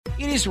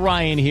It is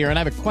Ryan here, and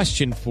I have a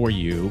question for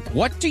you.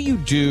 What do you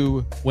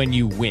do when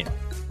you win?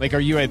 Like, are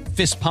you a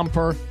fist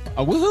pumper,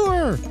 a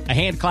woohooer, a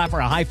hand clapper,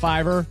 a high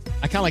fiver?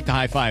 I kind of like the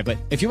high five, but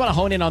if you want to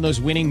hone in on those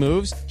winning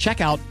moves,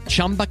 check out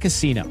Chumba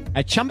Casino.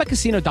 At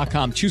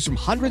ChumbaCasino.com, choose from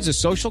hundreds of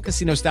social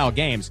casino-style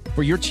games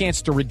for your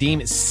chance to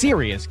redeem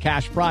serious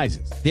cash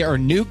prizes. There are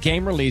new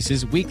game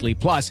releases weekly,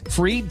 plus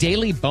free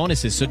daily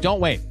bonuses. So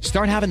don't wait.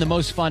 Start having the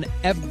most fun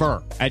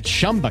ever at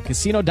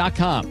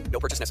ChumbaCasino.com. No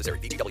purchase necessary.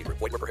 VGW. Void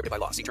where prohibited by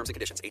law. See terms and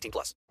conditions.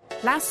 18+.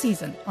 Last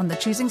season on the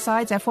Choosing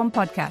Sides F1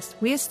 podcast,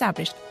 we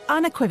established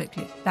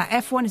unequivocally that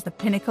F1 is the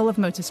pinnacle of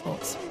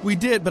motorsports. We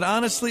did, but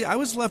honestly, I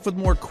was left with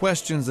more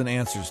questions than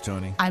answers,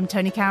 Tony. I'm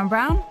Tony Karen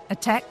Brown, a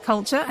tech,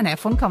 culture, and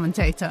F1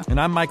 commentator. And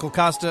I'm Michael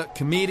Costa,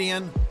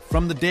 comedian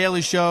from The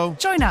Daily Show.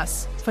 Join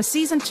us for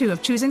Season 2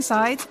 of Choosing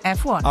Sides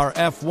F1. Our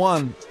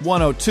F1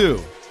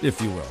 102,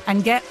 if you will.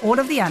 And get all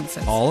of the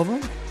answers. All of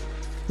them?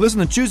 Listen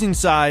to Choosing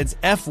Sides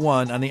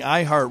F1 on the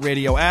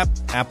iHeartRadio app,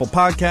 Apple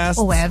Podcasts,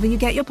 or wherever you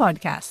get your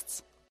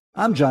podcasts.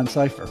 I'm John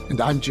Cipher.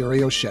 And I'm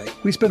Jerry O'Shea.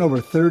 We spent over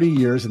 30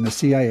 years in the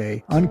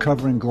CIA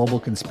uncovering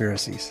global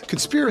conspiracies.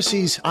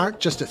 Conspiracies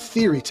aren't just a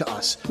theory to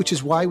us, which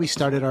is why we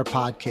started our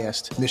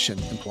podcast, Mission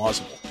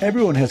Implausible.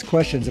 Everyone has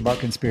questions about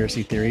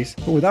conspiracy theories,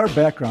 but with our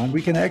background,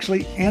 we can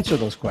actually answer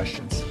those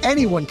questions.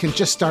 Anyone can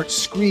just start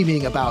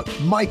screaming about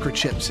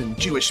microchips and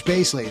Jewish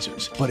space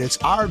lasers, but it's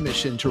our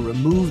mission to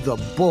remove the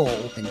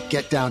bull and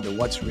get down to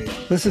what's real.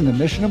 Listen to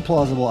Mission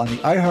Implausible on the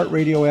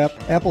iHeartRadio app,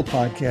 Apple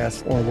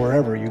Podcasts, or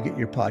wherever you get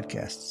your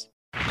podcasts.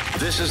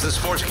 This is the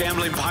Sports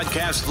Gambling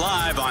Podcast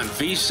live on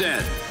VSiN,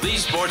 the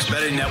Sports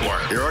Betting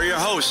Network. Here are your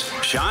hosts,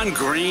 Sean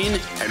Green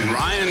and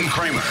Ryan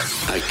Kramer.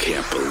 I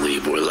can't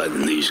believe we're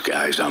letting these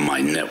guys on my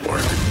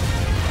network.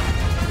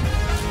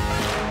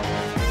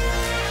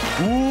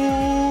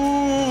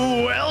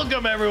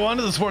 Welcome, everyone,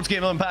 to the Sports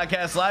Gambling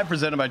Podcast Live,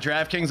 presented by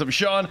DraftKings. I'm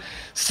Sean,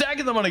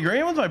 stacking the money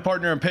green with my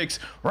partner in picks,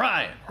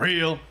 Ryan,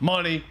 Real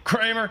Money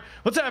Kramer.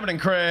 What's happening,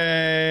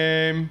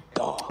 Kramer?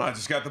 I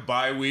just got the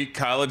bye week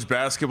college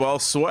basketball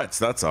sweats,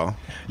 that's all.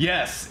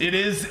 Yes, it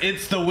is.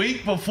 It's the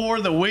week before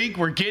the week.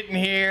 We're getting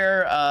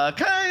here.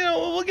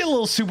 We'll get a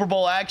little Super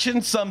Bowl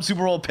action. Some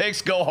Super Bowl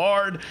picks go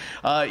hard,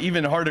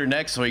 even harder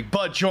next week.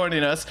 But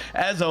joining us,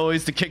 as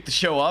always, to kick the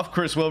show off,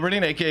 Chris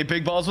Wilberding, a.k.a.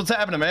 Big Balls. What's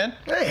happening, man?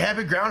 Hey,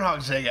 happy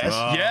Groundhog's Day, guys.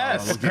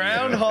 Yes,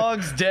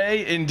 Groundhog's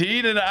Day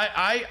indeed. And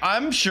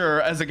I'm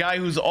sure, as a guy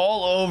who's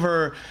all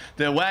over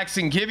the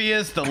waxing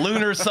gibeus, the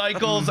lunar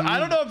cycles, I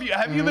don't know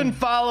if you been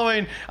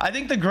following, I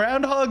think the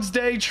Groundhog's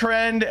Day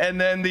trend and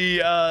then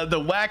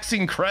the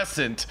waxing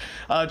crescent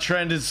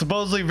trend is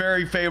supposedly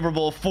very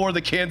favorable for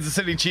the Kansas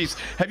City Chiefs.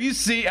 Have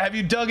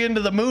you dug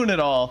into the moon at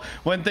all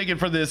when thinking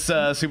for this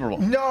Super Bowl?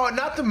 No,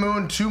 not the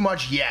moon too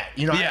much yet.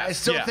 I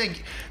still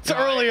think it's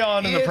early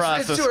on in the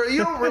process.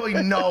 You don't really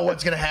know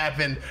what's going to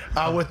happen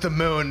with the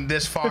moon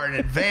this far in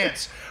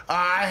advance.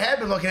 I have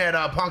been looking at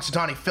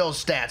Punxsutawney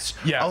Phil's stats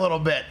a little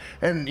bit,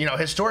 and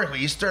historically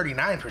he's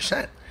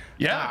 39%.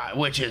 Yeah,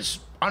 which is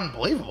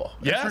unbelievable.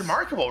 Yes. It's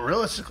remarkable,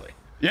 realistically.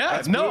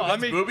 Yeah, that's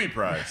booby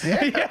prize.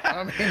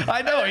 Yeah.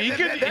 I know.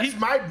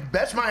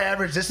 That's my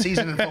average this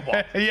season in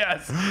football.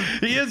 Yes,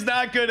 he is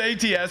not good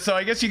ATS, so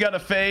I guess you got to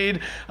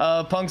fade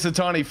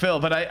Punxsutawney Phil.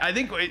 But I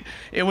think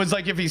it was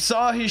like if he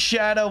saw his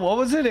shadow, what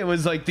was it? It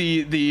was like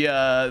the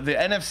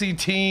NFC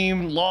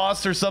team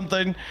lost or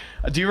something.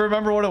 Do you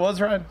remember what it was,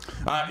 Ryan?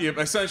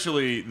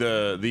 Essentially,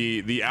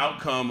 the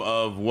outcome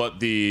of what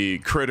the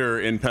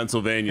critter in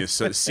Pennsylvania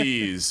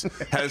sees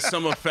has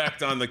some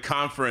effect on the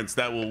conference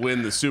that will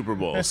win the Super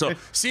Bowl. So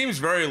seems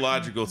very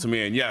logical to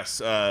me. And yes,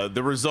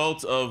 the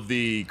result of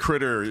the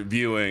critter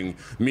viewing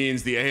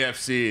means the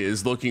AFC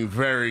is looking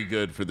very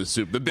good for the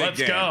big game.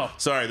 Let's go.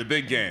 Sorry, the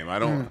big game. I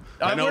know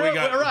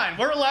Ryan,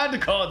 we're allowed to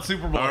call it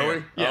Super Bowl. Are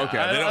we? Yeah, okay.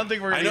 I don't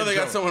think we're. I know they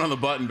got someone on the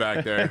button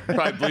back there,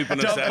 probably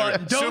bleeping us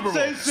out. Don't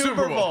say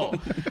Super Bowl.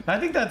 I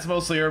think that's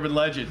mostly urban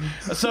legend.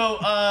 So,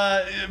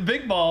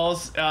 Big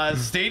Balls,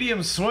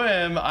 Stadium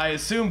Swim, I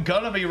assume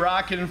gonna be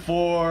rocking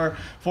for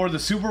the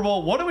Super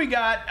Bowl. What do we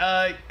got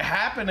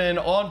happening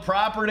on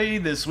property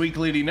this week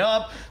leading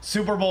up?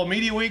 Super Bowl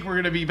Media Week. We're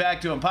gonna be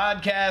back doing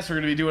podcasts. We're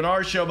gonna be doing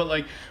our show.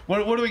 But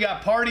what do we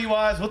got party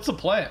wise? What's the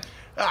plan?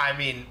 I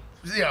mean,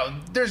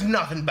 there's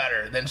nothing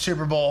better than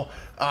Super Bowl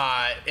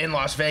in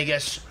Las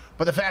Vegas.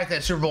 But the fact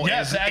that Super Bowl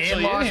is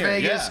in Las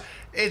Vegas,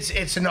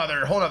 it's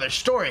another whole other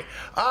story.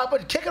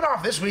 But kicking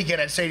off this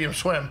weekend at Stadium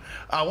Swim,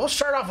 we'll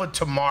start off with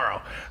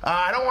tomorrow.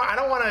 I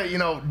don't want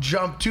to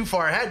jump too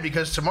far ahead,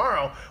 because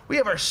tomorrow we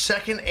have our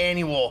second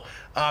annual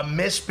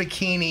Miss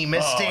Bikini,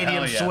 Miss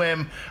Stadium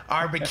Swim,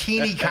 our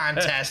bikini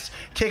contest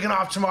kicking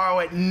off tomorrow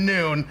at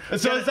noon.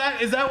 So is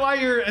that why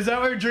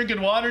you're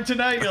drinking water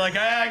tonight? You're like,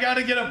 I got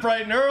to get up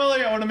bright and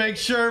early. I want to make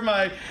sure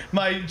my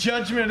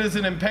judgment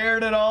isn't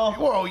impaired at all.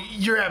 Well,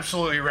 you're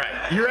absolutely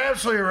right. You're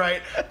absolutely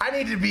right. I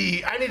need to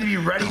be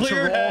ready to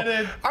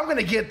roll. I'm going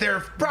to get there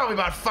probably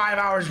about 5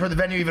 hours before the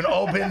venue even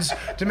opens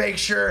to make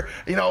sure,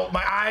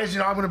 my eyes,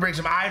 I'm going to bring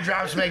some eye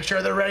drops to make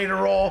sure they're ready to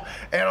roll,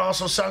 and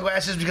also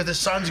sunglasses because the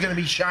sun's going to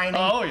be shining.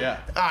 Oh, yeah.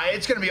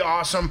 It's going to be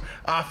awesome.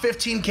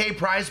 $15K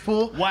prize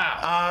pool.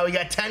 Wow. We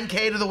got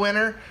 $10K to the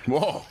winner.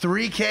 Whoa.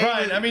 $3K.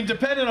 Right. I mean,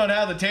 depending on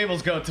how the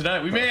tables go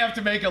tonight, we may have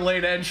to make a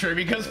late entry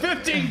because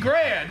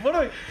 $15,000. What do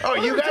we? Oh,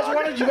 you guys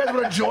want to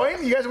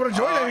join? You guys want to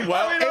join?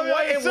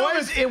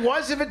 It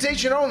was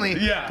invitation only.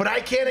 Yeah. But I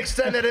can't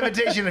extend that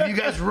invitation if you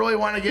guys really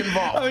want to get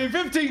involved. I mean,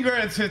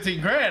 $15,000 is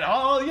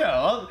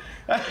 $15,000.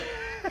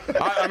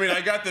 I mean,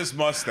 I got this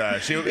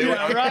mustache. I'm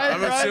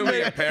Ryan assuming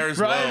it pairs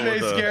Ryan well.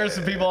 may scare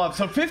some people off.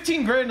 So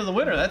 $15,000 to the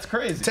winner. That's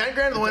crazy.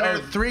 $10,000 to the winner,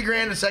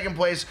 $3,000 to second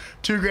place,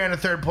 $2,000 to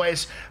third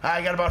place.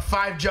 I got about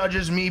 5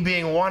 judges, me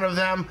being one of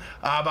them.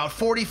 About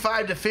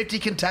 45 to 50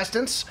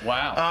 contestants.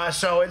 Wow.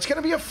 So it's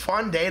going to be a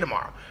fun day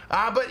tomorrow.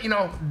 But,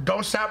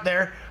 don't stop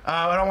there.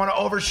 I don't want to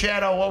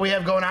overshadow what we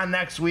have going on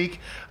next week.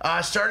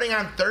 Starting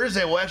on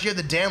Thursday, we'll actually have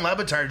the Dan Le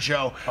Batard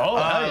Show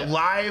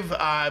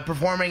live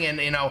performing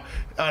and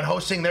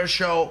hosting their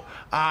show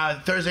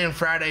Thursday and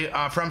Friday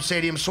from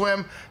Stadium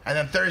Swim. And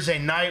then Thursday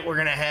night, we're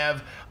going to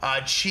have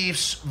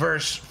Chiefs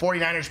versus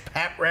 49ers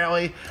pep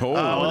rally with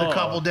a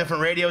couple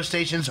different radio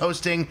stations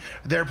hosting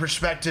their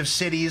respective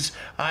cities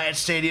at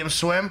Stadium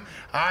Swim.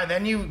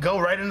 Then you go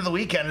right into the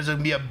weekend. It's going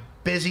to be a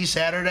busy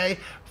Saturday,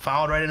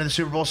 followed right into the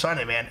Super Bowl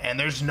Sunday, man. And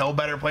there's no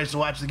better place to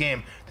watch the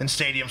game than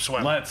Stadium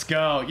Swim. Let's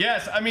go.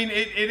 Yes, I mean,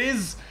 it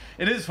is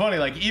funny.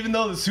 Like, even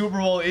though the Super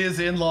Bowl is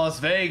in Las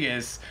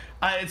Vegas,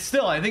 I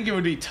think it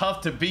would be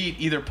tough to beat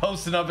either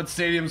posting up at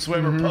Stadium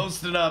Swim or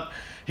posting up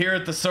here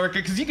at the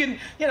circuit, because you can,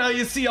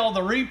 you see all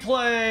the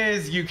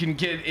replays, you can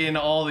get in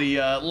all the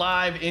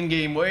live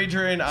in-game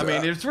wagering. I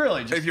mean, it's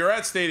really just... If you're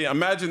at Stadium,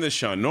 imagine this,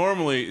 Sean.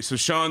 Normally, so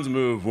Sean's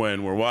move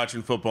when we're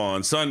watching football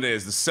on Sunday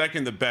is the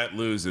second the bet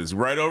loses,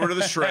 right over to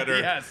the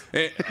shredder.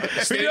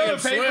 Yes. Stadium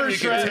Swim, you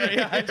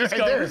shredder. Just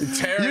go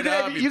tear it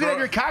up. You can have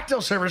your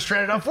cocktail server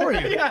shredded up for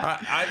you.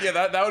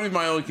 That would be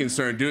my only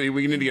concern.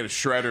 We need to get a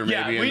shredder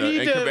maybe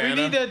in Cabana. We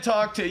need to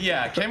talk to,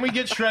 can we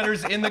get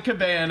shredders in the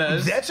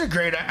cabanas? That's a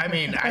great,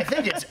 I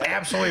think it's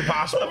absolutely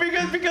possible.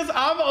 Because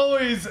I'm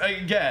always,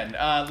 again,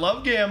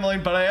 love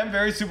gambling, but I am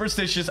very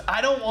superstitious.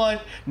 I don't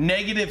want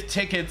negative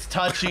tickets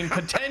touching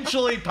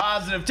potentially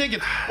positive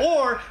tickets.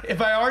 Or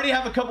if I already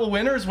have a couple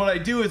winners, what I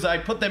do is I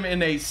put them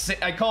in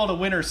I call it a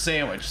winner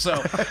sandwich.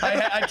 So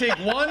I take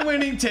one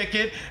winning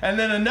ticket and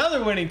then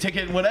another winning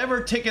ticket.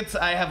 Whatever tickets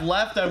I have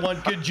left I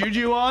want good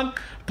juju on,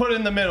 put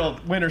in the middle,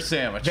 winner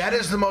sandwich. That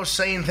is the most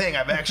sane thing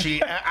I've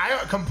actually...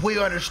 I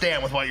completely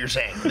understand with what you're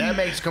saying. That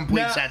makes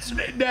complete sense to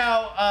me.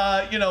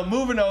 Now,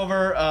 moving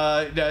over,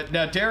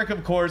 now Derek,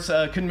 of course,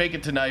 couldn't make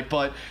it tonight,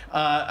 but,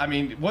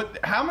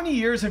 how many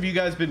years have you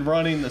guys been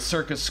running the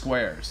Circus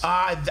Squares?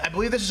 I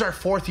believe this is our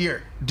 4th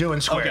year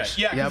doing squares.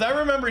 Okay. Yeah, because I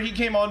remember he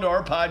came onto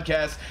our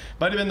podcast,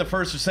 might have been the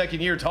first or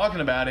second year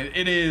talking about it.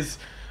 It is...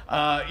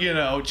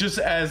 just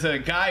as a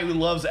guy who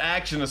loves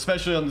action,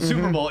 especially on the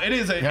Super Bowl,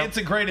 it's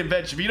a great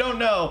invention. If you don't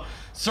know,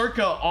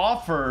 Circa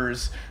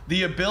offers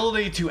the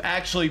ability to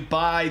actually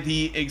buy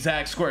the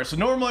exact square. So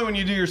normally when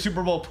you do your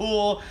Super Bowl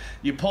pool,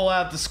 you pull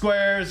out the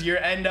squares, you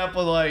end up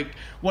with like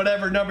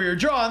whatever number you're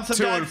drawing.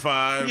 Sometimes, 2 and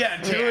 5. Yeah,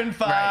 2 and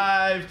 5,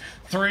 right.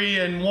 3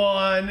 and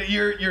 1.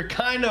 You're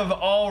kind of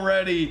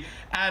already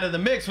out of the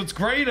mix. What's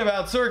great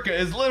about Circa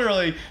is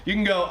literally you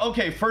can go,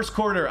 okay, first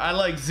quarter, I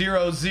like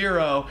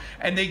 0-0,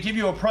 and they give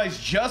you a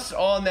price just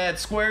on that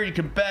square. You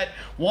can bet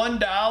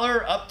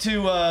 $1 up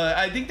to,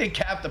 I think they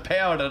cap the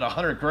payout at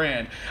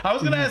 $100,000. I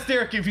was going to ask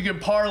Derek if you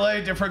could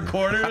parlay different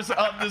quarters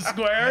of the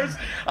squares.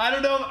 I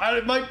don't know.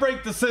 It might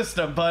break the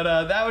system, but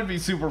that would be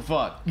super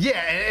fun. Yeah,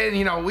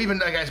 and we've been,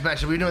 like I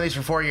mentioned, we've been doing these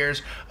for 4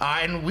 years,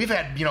 and we've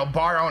had,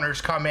 bar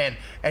owners come in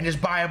and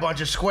just buy a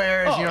bunch of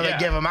squares, they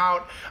give them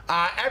out.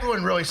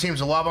 Everyone really seems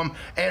to love them,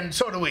 and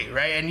so do we,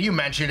 right? And you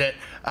mentioned it.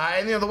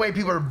 And the way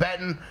people are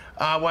betting,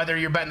 whether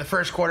you're betting the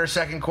first quarter,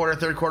 second quarter,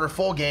 third quarter,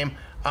 full game,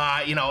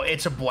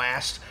 it's a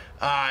blast.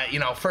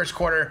 First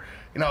quarter,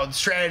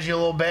 strategy a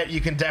little bit.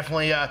 You can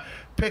definitely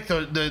pick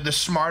the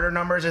smarter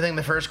numbers. I think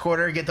the first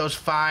quarter, get those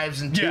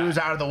 5s and 2s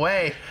out of the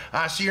way,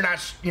 so you're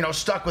not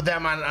stuck with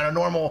them on a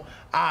normal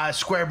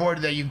square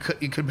board that you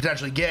could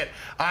potentially get.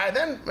 And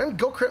then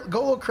go a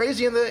little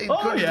crazy in the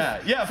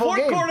fourth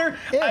game. Quarter.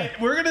 Yeah.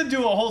 We're gonna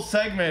do a whole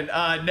segment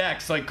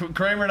next. Like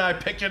Kramer and I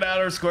picking out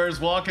our squares,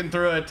 walking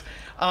through it.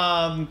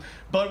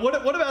 But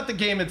what about the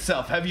game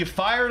itself? Have you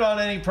fired on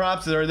any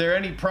props? Are there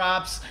any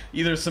props,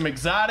 either some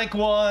exotic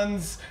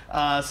ones,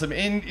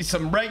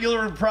 some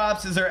regular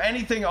props? Is there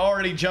anything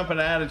already jumping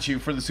out at you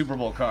for the Super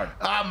Bowl card?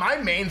 My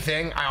main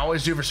thing I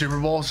always do for Super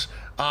Bowls,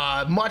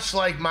 much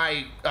like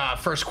my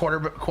first quarter,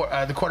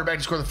 the quarterback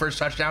to score the first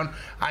touchdown,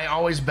 I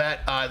always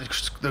bet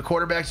the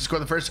quarterback to score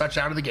the first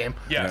touchdown of the game.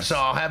 Yeah. So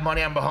I'll have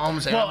money on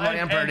Mahomes and money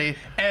on Purdy.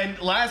 And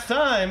last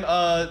time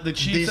the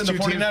Chiefs and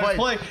the 49ers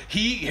played,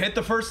 he hit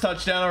the first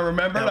touchdown. I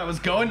remembered. I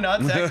was going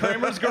nuts at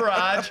Kramer's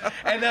garage,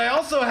 and I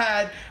also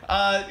had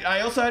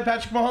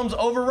Patrick Mahomes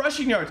over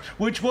rushing yards,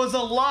 which was a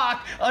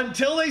lock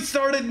until they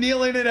started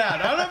kneeling it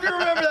out. I don't know if you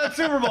remember that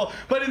Super Bowl,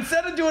 but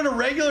instead of doing a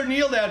regular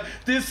kneel down,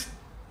 this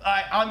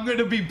I'm going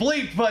to be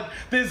bleeped, but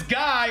this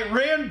guy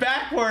ran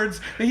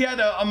backwards. He had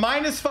a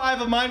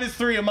 -5, a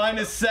 -3, a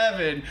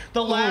 -7,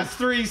 the last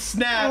 3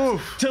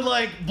 snaps to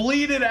like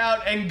bleed it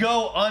out and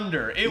go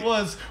under. It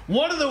was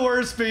one of the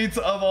worst beats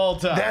of all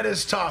time. That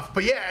is tough.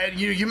 But yeah,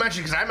 you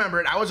mentioned, because I remember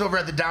it, I was over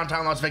at the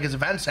downtown Las Vegas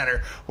Event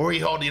Center where we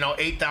hold,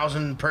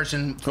 8,000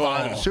 person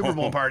Super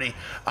Bowl party.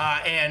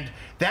 And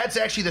that's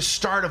actually the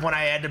start of when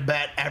I had to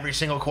bet every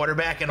single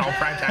quarterback in all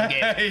primetime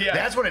games. Yeah.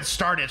 That's when it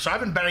started. So I've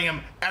been betting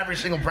him every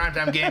single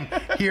primetime game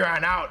here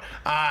on out.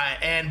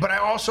 But I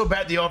also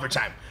bet the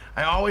overtime.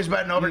 I always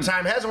bet in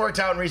overtime. It hasn't worked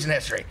out in recent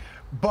history.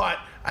 But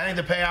I think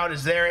the payout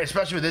is there,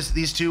 especially with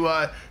these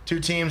two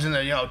teams and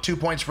the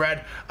 2-point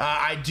spread.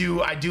 I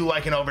do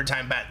like an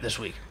overtime bet this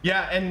week.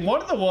 Yeah, and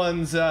one of the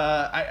ones,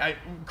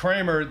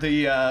 Kramer,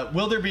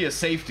 will there be a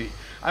safety?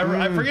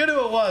 I forget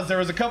who it was. There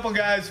was a couple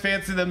guys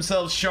fancy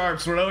themselves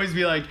sharps would always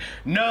be like,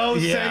 no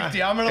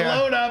safety. I'm going to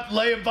load up,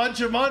 lay a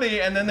bunch of money,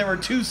 and then there were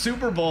 2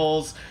 Super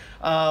Bowls.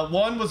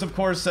 One was, of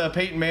course,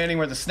 Peyton Manning,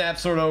 where the snap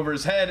sort of over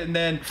his head, and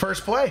then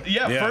first play.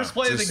 First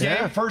play of the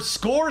game, first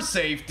score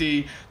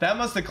safety. That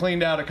must have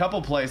cleaned out a couple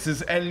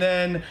places, and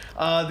then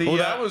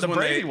the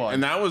Brady one.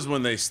 And that was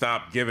when they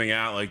stopped giving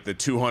out like the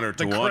 200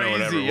 to 1 or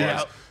whatever it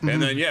was.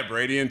 And then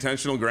Brady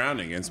intentional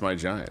grounding against my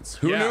Giants.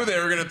 Who knew they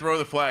were going to throw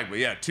the flag?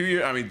 But 2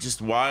 years. I mean,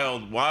 just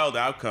wild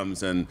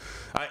outcomes, and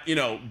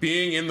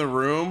being in the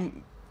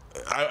room.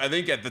 I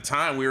think at the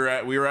time we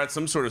were at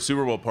some sort of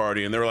Super Bowl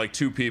party, and there were like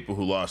 2 people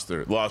who lost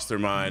their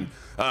mind.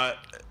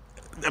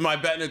 Am I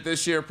betting it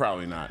this year?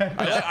 Probably not.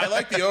 I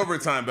like the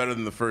overtime better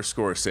than the first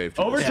score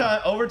safety.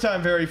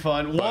 Overtime, very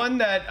fun. One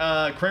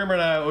that Kramer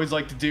and I always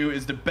like to do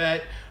is to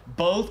bet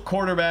both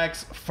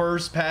quarterbacks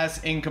first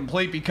pass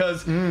incomplete,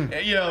 because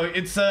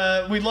it's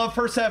we love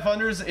first half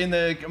unders in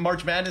the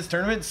March Madness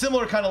tournament.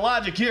 Similar kind of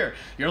logic here.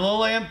 You're a little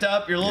amped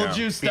up, you're a little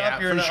juiced up,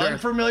 you're in an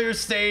unfamiliar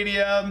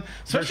stadium,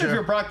 especially if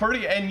you're Brock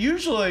Purdy. And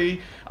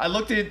usually, I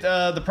looked at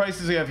the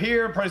prices we have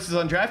here, prices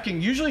on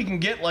DraftKings. Usually, you can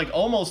get like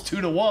almost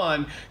 2 to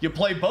 1. You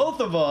play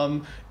both of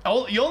them.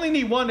 You only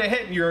need one to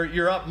hit, and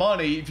you're up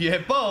money. If you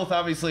hit both,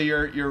 obviously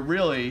you're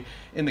really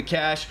in the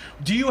cash.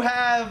 Do you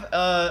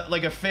have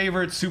like a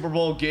favorite Super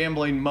Bowl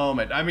gambling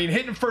moment? I mean,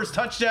 hitting first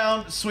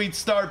touchdown, sweet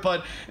start,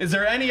 but is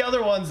there any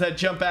other ones that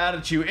jump out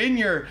at you in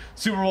your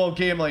Super Bowl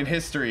gambling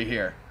history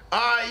here?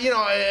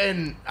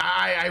 And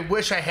I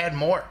wish I had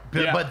more,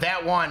 but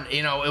that one,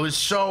 it was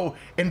so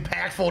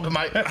impactful to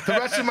the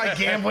rest of my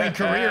gambling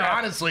career,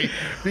 honestly,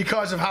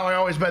 because of how I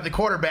always bet the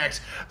quarterbacks.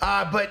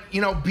 But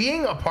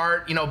being a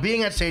part,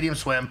 being at Stadium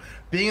Swim,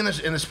 being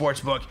in the sports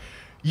book,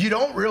 you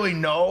don't really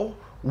know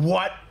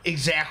what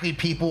exactly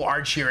people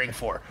are cheering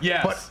for.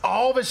 Yes. But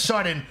all of a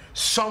sudden,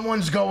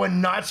 someone's going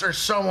nuts or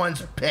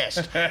someone's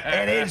pissed.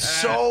 And it's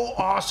so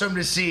awesome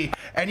to see.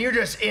 And you're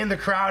just in the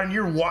crowd and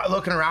you're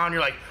looking around,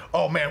 you're like,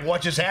 oh man,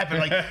 what just happened?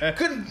 Like,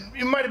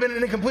 it might have been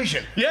an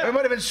incompletion. Yeah. It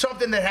might have been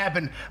something that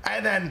happened.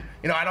 And then,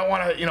 I don't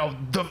want to,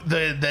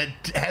 the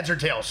heads or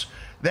tails.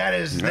 That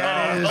is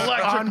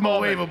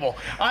unbelievable.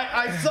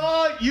 I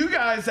saw you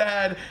guys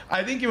had,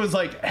 I think it was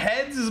like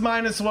heads is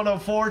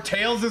 -104,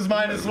 tails is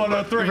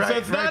 -103. So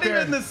it's not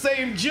even the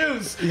same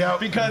juice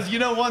because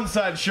one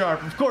side's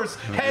sharp. Of course,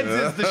 heads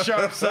is the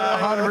sharp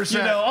side.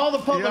 100%. All the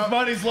public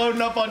money's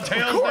loading up on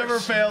tails, never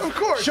fails. Of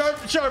course.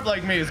 Sharp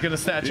like me is going to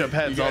snatch up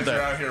heads all day. You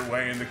guys are out here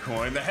weighing the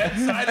coin. The head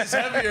side is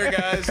heavier,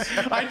 guys.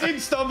 I did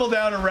stumble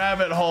down a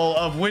rabbit hole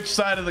of which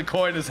side of the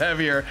coin is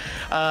heavier.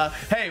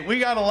 Hey, we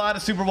got a lot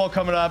of Super Bowl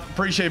coming up.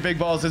 Appreciate Big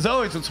Balls as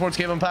always when Sports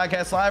Gambling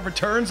Podcast Live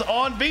returns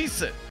on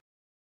VSiN.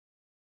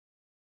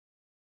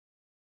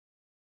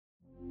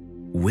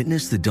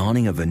 Witness the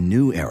dawning of a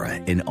new era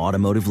in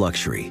automotive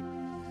luxury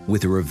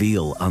with a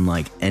reveal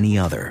unlike any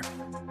other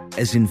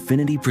as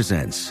Infiniti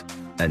presents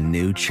a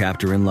new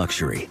chapter in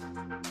luxury,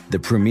 the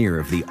premiere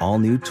of the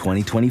all-new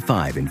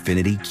 2025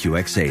 Infiniti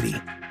QX80.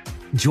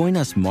 Join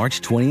us March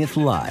 20th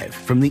live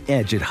from the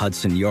Edge at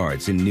Hudson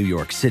Yards in New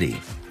York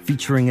City,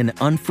 featuring an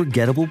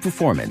unforgettable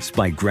performance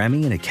by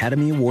Grammy and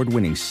Academy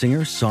Award-winning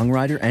singer,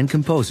 songwriter, and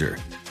composer,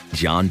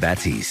 Jon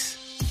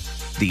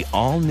Batiste. The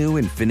all-new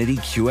Infiniti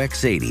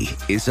QX80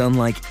 is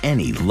unlike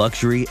any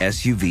luxury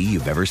SUV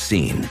you've ever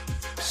seen.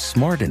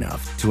 Smart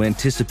enough to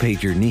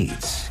anticipate your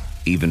needs,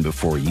 even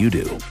before you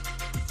do.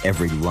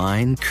 Every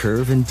line,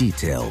 curve, and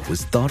detail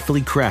was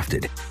thoughtfully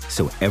crafted,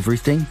 so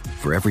everything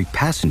for every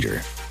passenger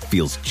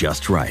feels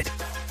just right.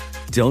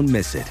 Don't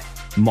miss it.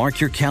 Mark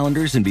your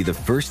calendars and be the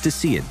first to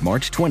see it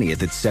March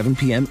 20th at 7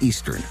 p.m.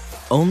 Eastern,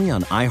 only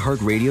on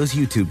iHeartRadio's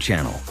YouTube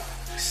channel.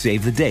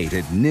 Save the date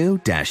at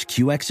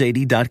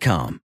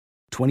new-QX80.com.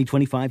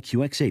 2025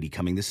 QX80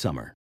 coming this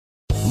summer.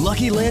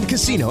 Lucky Land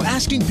Casino,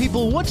 asking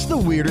people, what's the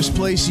weirdest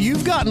place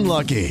you've gotten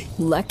lucky?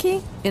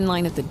 Lucky? In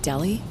line at the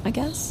deli, I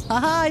guess?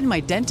 Aha, in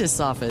my dentist's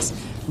office.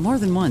 More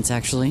than once,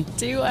 actually.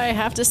 Do I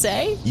have to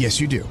say?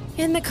 Yes, you do.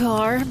 In the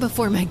car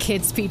before my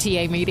kids'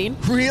 PTA meeting.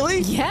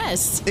 Really?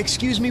 Yes.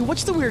 Excuse me,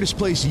 what's the weirdest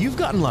place you've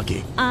gotten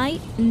lucky? I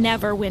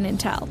never win and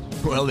tell.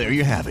 Well, there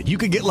you have it. You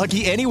can get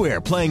lucky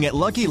anywhere, playing at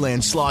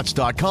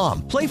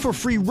LuckyLandSlots.com. Play for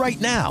free right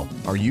now.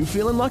 Are you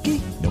feeling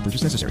lucky? No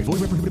purchase necessary.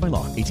 Void where prohibited by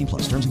law.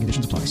 18+. Terms and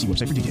conditions apply. See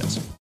website for details.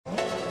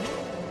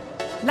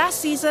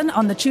 Last season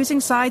on the Choosing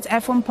Sides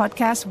F1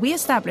 podcast, we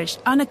established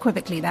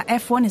unequivocally that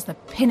F1 is the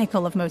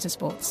pinnacle of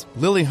motorsports.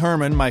 Lily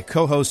Herman, my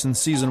co-host in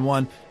Season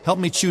 1,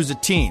 helped me choose a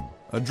team,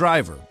 a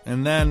driver,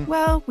 and then...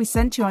 Well, we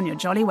sent you on your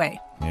jolly way.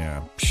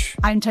 Yeah,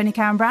 I'm Tony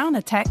Karen Brown,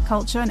 a tech,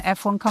 culture, and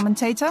F1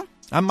 commentator.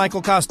 I'm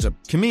Michael Costa,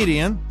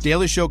 comedian,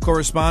 Daily Show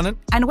correspondent.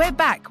 And we're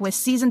back with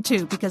Season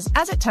 2 because,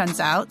 as it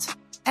turns out,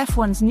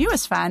 F1's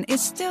newest fan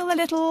is still a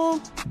little...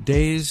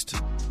 dazed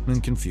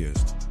and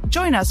confused.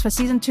 Join us for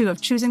Season 2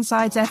 of Choosing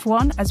Sides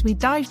F1 as we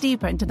dive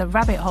deeper into the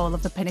rabbit hole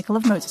of the pinnacle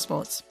of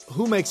motorsports.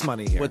 Who makes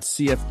money here? What's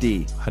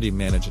CFD? How do you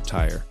manage a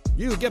tire?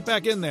 You, get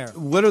back in there.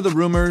 What are the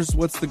rumors?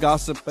 What's the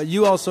gossip? But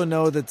you also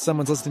know that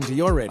someone's listening to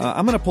your radio.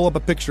 I'm going to pull up a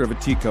picture of a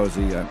tea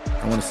cozy.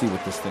 I want to see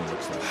what this thing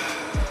looks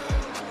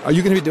like. Are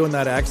you going to be doing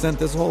that accent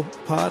this whole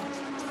pod?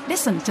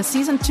 Listen to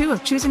Season 2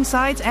 of Choosing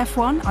Sides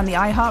F1 on the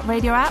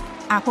iHeartRadio app,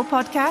 Apple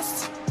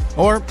Podcasts,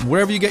 or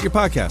wherever you get your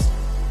podcast.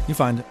 You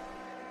find it.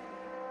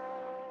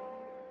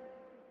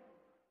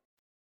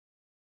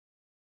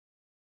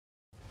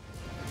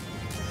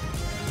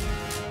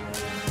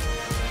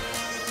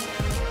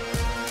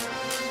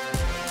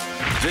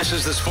 This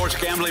is the Sports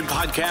Gambling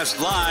Podcast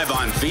live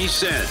on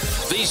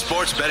VSiN, the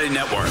Sports Betting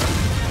Network.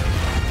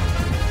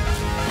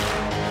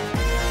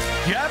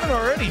 If you haven't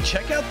already,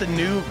 check out the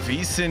new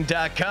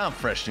vsin.com.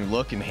 Fresh new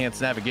look,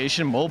 enhanced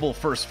navigation, mobile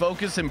first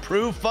focus,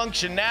 improved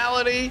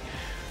functionality.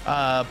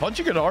 A bunch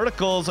of good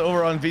articles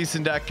over on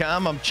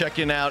vsin.com. I'm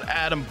checking out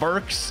Adam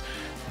Burke's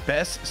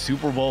best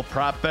Super Bowl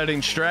prop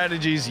betting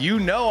strategies. You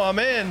know I'm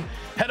in.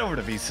 Head over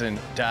to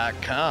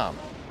vsin.com.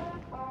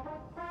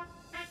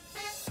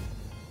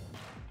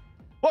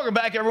 Welcome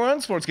back,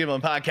 everyone. Sports Gambling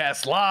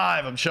Podcast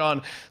live. I'm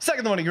Sean,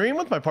 second the money green,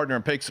 with my partner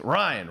in picks,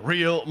 Ryan,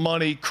 real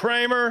money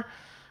Kramer.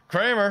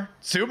 Kramer,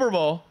 Super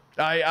Bowl.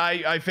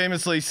 I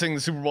famously sing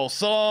the Super Bowl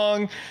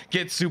song,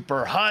 get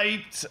super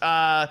hyped.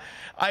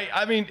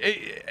 I mean,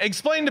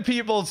 explain to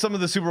people some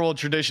of the Super Bowl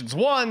traditions.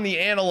 One, the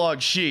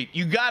analog sheet.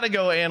 You got to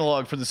go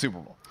analog for the Super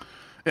Bowl.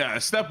 Yeah,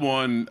 step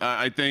one,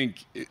 I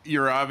think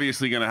you're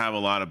obviously going to have a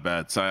lot of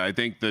bets. I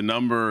think the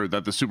number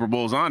that the Super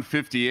Bowl is on,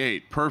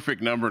 58,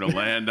 perfect number to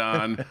land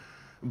on.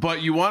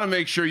 But you want to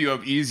make sure you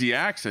have easy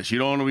access. You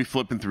don't want to be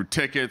flipping through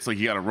tickets like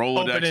you got a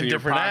Rolodex in your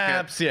pocket.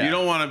 Apps, yeah. You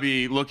don't want to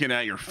be looking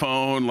at your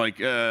phone like,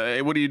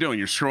 hey, what are you doing?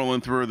 You're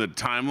scrolling through the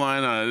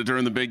timeline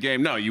during the big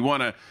game. No, you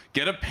want to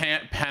get a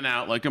pen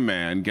out like a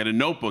man, get a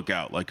notebook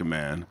out like a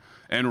man,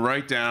 and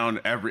write down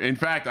every. In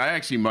fact, I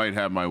actually might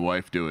have my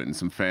wife do it in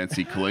some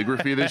fancy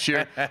calligraphy this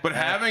year. But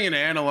having an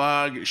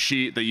analog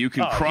sheet that you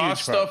can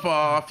cross stuff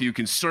off, you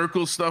can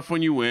circle stuff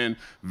when you win,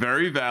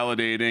 very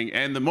validating.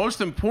 And the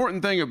most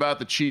important thing about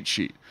the cheat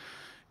sheet,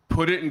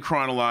 put it in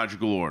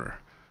chronological order.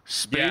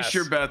 Space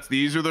your bets.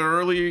 These are the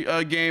early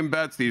game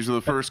bets. These are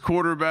the first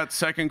quarter bets,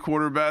 second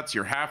quarter bets,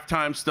 your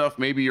halftime stuff,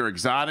 maybe your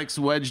exotics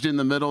wedged in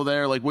the middle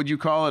there. Like, what'd you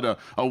call it?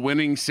 A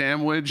winning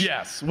sandwich?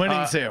 Yes,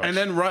 winning sandwich. And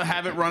then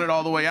have it run it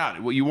all the way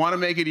out. Well, you want to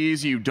make it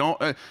easy. You don't.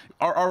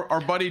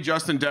 Our buddy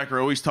Justin Decker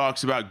always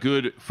talks about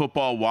good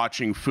football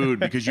watching food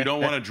because you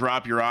don't want to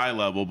drop your eye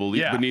level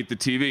beneath the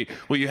TV.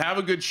 Well, you have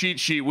a good cheat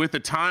sheet with a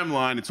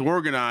timeline. It's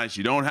organized.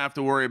 You don't have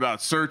to worry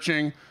about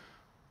searching.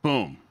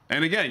 Boom.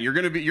 And again, you're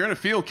going to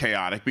feel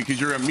chaotic because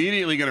you're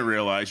immediately going to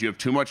realize you have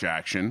too much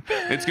action.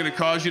 It's going to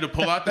cause you to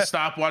pull out the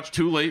stopwatch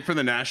too late for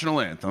the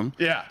national anthem.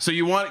 Yeah. So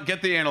you want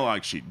get the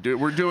analog sheet.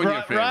 We're doing you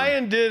a favor.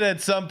 Ryan did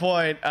at some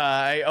point.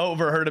 I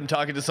overheard him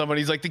talking to someone.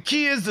 He's like, the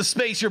key is to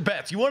space your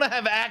bets. You want to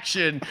have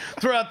action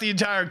throughout the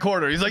entire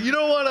quarter. He's like, you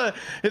don't want to.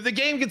 If the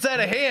game gets out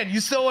of hand,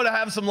 you still want to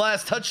have some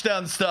last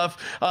touchdown stuff.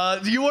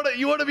 You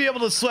want to be able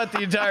to sweat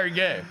the entire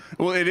game.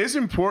 Well, it is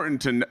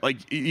important to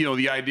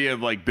the idea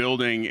of like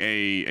building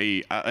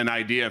an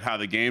idea of how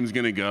the game's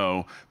going to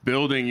go,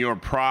 building your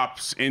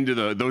props into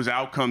those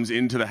outcomes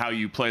into how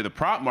you play the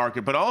prop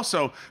market, but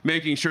also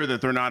making sure that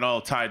they're not all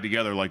tied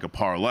together like a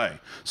parlay,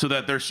 so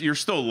that you're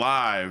still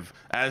live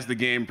as the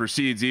game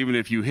proceeds, even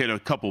if you hit a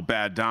couple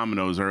bad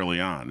dominoes early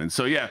on. And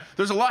so, yeah,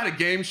 there's a lot of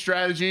game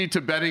strategy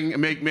to betting,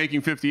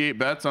 making 58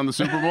 bets on the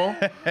Super Bowl,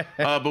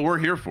 but we're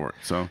here for it.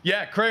 So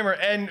yeah, Kramer,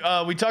 and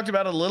we talked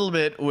about it a little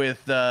bit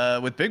with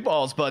Big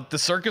Balls, but the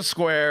circus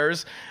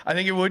squares. I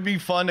think it would be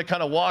fun to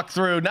kind of walk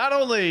through not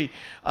only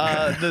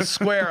the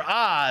square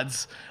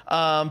odds,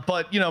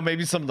 but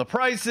maybe some of the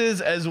prices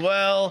as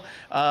well.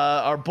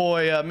 Our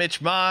boy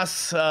Mitch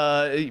Moss,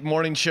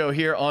 morning show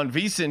here on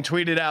VSiN,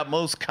 tweeted out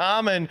most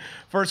common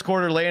first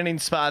quarter landing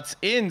spots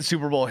in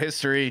Super Bowl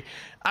history.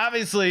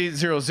 Obviously,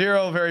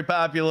 0-0, very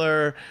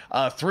popular,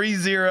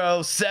 3-0,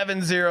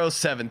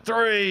 7-0,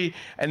 7-3,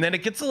 and then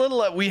it gets a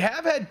little, we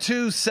have had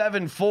 2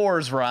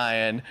 7-4s,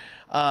 Ryan.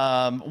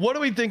 What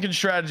are we thinking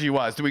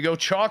strategy-wise? Do we go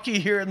chalky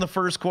here in the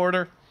first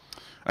quarter?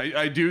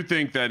 I do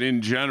think that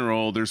in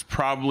general, there's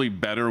probably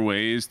better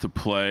ways to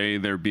play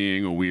there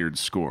being a weird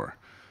score.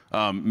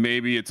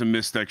 Maybe it's a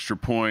missed extra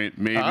point.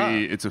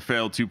 Maybe it's a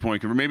failed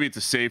 2-point conversion. Maybe it's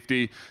a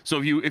safety.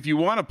 So if you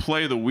want to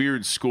play the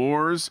weird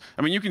scores,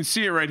 I mean, you can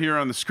see it right here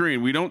on the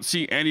screen. We don't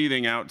see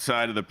anything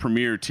outside of the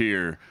premier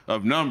tier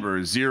of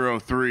numbers, 0,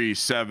 3,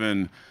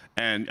 7,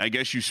 and I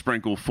guess you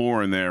sprinkle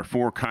 4 in there,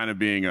 4 kind of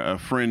being a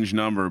fringe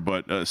number,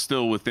 but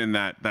still within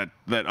that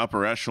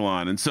upper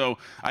echelon. And so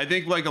I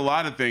think like a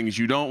lot of things,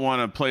 you don't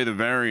want to play the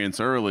variance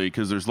early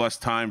because there's less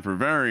time for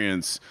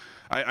variance.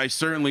 I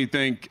certainly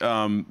think,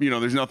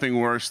 there's nothing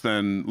worse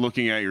than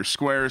looking at your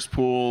squares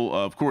pool.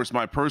 Of course,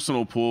 my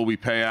personal pool, we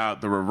pay out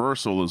the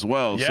reversal as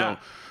well. Yeah.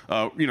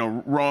 So,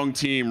 wrong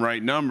team,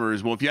 right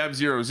numbers. Well, if you have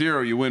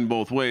 0-0, you win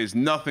both ways.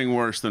 Nothing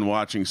worse than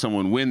watching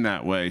someone win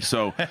that way.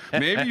 So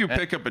maybe you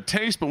pick up a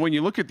taste, but when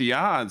you look at the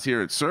odds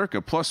here at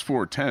Circa, plus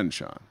 410,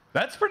 Sean.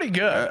 That's pretty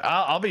good.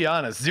 I'll be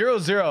honest.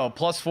 0-0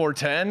 plus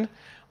 410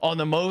 on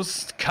the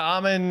most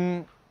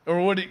common. Or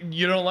what,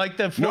 you don't like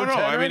that 410?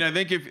 No. I mean, I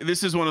think if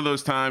this is one of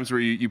those times where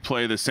you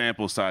play the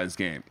sample size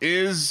game.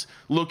 Is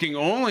looking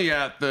only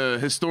at the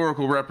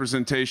historical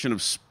representation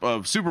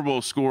of Super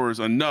Bowl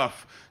scores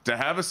enough to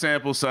have a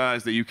sample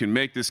size that you can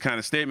make this kind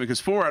of statement? Because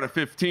 4 out of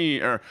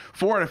 15 or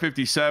 4 out of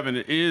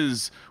 57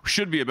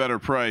 should be a better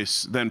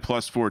price than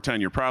plus 410.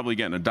 You're probably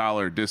getting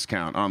 $1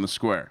 discount on the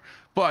square.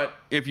 But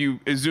if you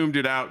zoomed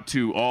it out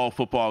to all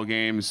football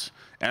games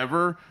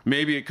ever,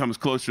 maybe it comes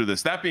closer to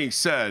this. That being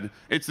said,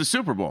 it's the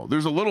Super Bowl.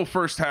 There's a little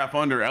first half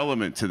under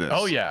element to this.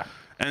 Oh, yeah.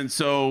 And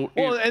so,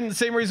 and the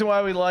same reason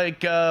why we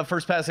like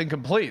first pass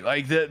incomplete,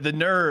 like the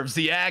nerves,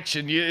 the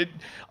action,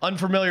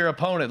 unfamiliar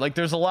opponent. Like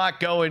there's a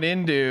lot going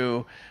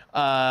into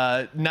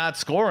not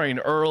scoring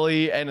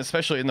early, and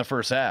especially in the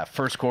first half,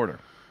 first quarter.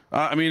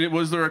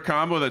 Was there a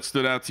combo that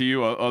stood out to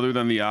you other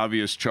than the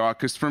obvious chalk?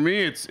 Because for me,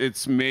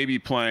 it's maybe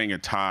playing a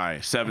tie,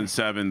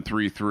 7-7,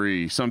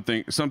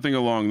 3-3, something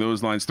along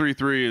those lines.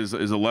 3-3 is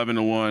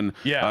 11-1.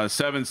 Yeah.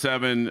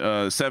 7-7,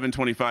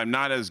 7-25,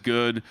 not as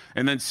good.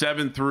 And then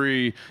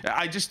 7-3,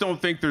 I just don't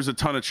think there's a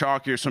ton of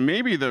chalk here. So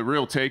maybe the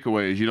real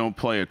takeaway is you don't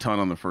play a ton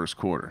on the first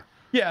quarter.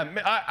 Yeah,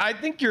 I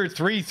think your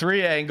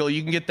 3-3 angle,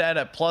 you can get that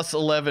at plus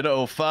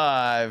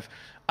 1105.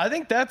 I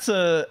think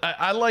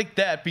I like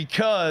that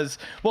because,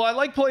 I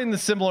like playing the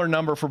similar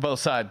number for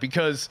both sides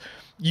because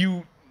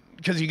you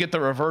get the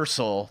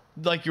reversal,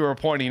 like you were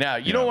pointing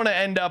out. You don't want to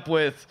end up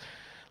with,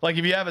 like,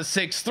 if you have a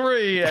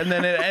 6-3 and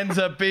then it ends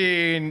up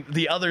being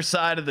the other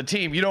side of the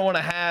team, you don't want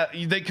to have,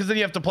 because then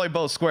you have to play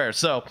both squares.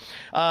 So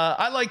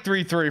I like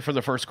 3-3 for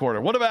the first quarter.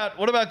 What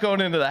about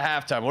going into the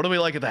halftime? What do we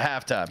like at the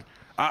halftime?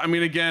 I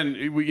mean,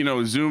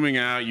 again, zooming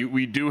out,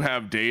 we do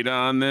have data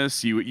on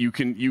this. You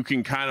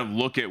can kind of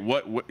look at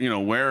what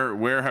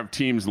where have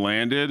teams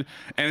landed,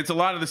 and it's a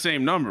lot of the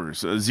same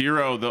numbers.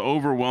 0, the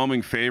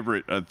overwhelming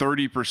favorite,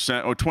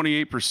 30% or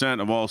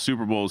 28% of all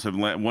Super Bowls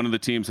one of the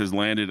teams has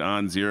landed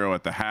on 0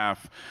 at the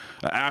half.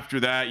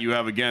 After that, you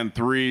have again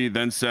 3,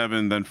 then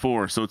 7, then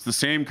 4. So it's the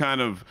same kind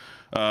of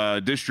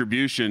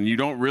distribution. You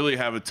don't really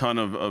have a ton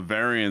of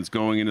variance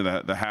going into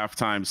the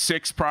halftime.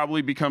 6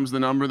 probably becomes the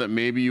number that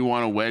maybe you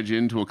want to wedge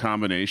into a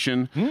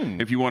combination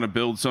if you want to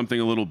build something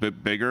a little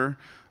bit bigger.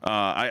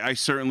 I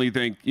certainly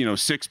think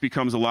 6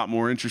 becomes a lot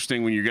more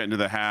interesting when you get into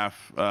the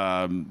half.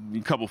 A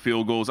couple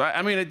field goals.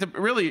 I mean,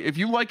 really, if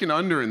you like an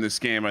under in this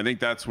game, I think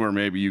that's where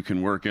maybe you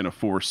can work in a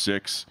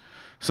 4-6,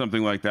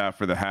 something like that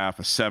for the half,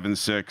 a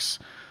 7-6.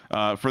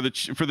 For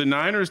the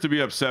Niners to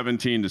be up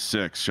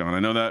 17-6, Sean.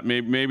 I know that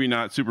maybe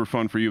not super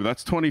fun for you, but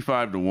that's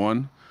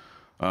 25-1.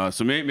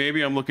 So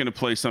maybe I'm looking to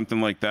play something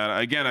like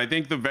that. Again, I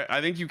think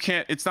you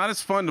can't. It's not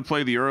as fun to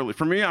play the early.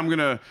 For me,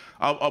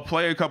 I'll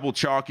play a couple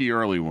chalky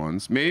early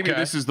ones. Maybe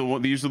this is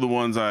these are the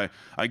ones I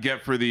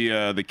get for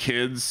the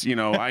kids.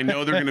 I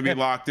know they're going to be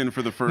locked in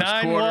for the first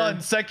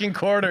 9-1 second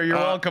quarter. You're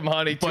welcome,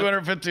 honey.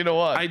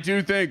 250-1. I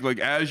do think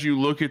as you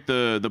look at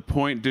the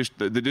point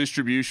the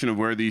distribution of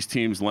where these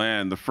teams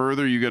land, the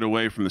further you get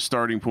away from the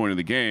starting point of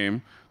the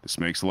game, this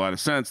makes a lot of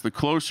sense. The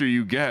closer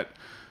you get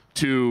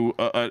to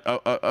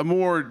a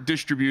more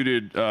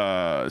distributed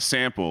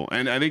sample.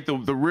 And I think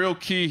the real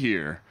key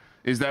here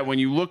is that when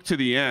you look to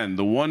the end,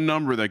 the one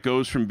number that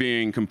goes from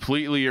being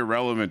completely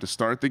irrelevant to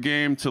start the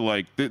game to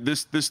like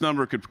this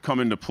number could come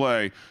into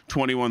play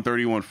 21,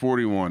 31,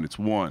 41. It's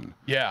 1.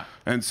 Yeah.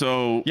 And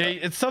so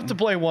it's tough to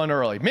play 1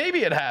 early.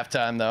 Maybe at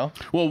halftime though.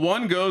 Well,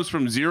 1 goes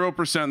from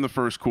 0% in the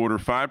first quarter,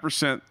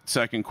 5%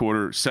 second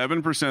quarter,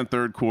 7%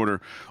 third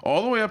quarter,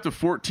 all the way up to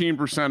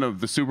 14%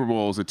 of the Super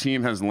Bowls a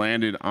team has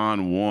landed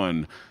on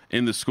 1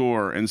 in the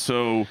score. And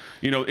so,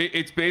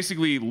 it's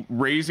basically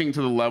raising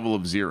to the level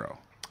of 0.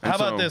 How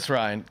about this,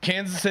 Ryan?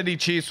 Kansas City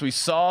Chiefs, we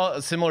saw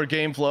a similar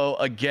game flow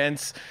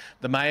against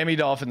the Miami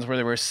Dolphins where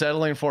they were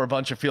settling for a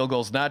bunch of field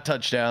goals, not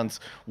touchdowns.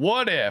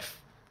 What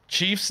if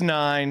Chiefs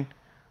 9,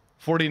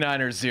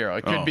 49ers 0.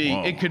 It could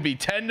it could be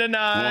 10-9.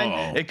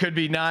 Whoa. It could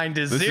be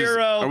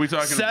 9-0. Are we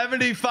talking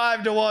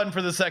 75-1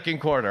 for the second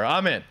quarter?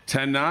 I'm in.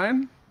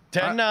 10-9?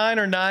 10-9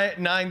 or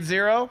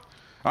 9-0?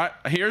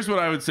 Here's what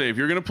I would say. If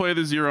you're going to play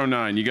the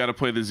 0-9, you got to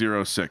play the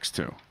 0-6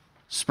 too.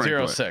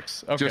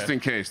 0-6. Okay. Just in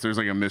case there's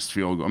like a missed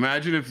field goal.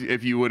 Imagine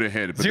if you would have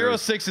hit it.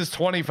 0-6 is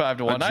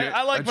 25-1.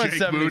 I like my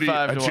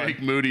 75-1. A Jake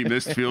Moody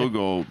missed field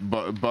goal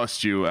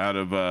bust you out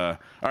of. All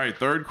right,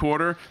 third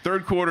quarter.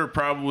 Third quarter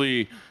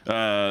probably.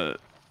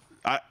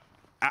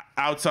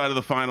 Outside of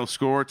the final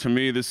score, to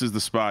me, this is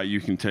the spot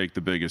you can take the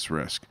biggest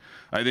risk.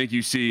 I think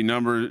you see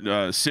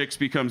number 6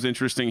 becomes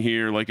interesting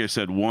here. Like I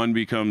said, 1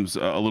 becomes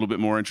a little bit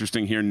more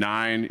interesting here.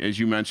 9, as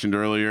you mentioned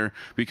earlier,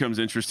 becomes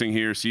interesting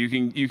here. So you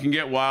can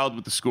get wild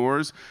with the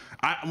scores.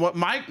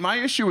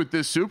 My issue with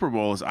this Super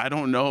Bowl is I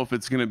don't know if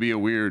it's going to be a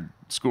weird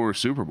score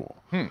Super Bowl.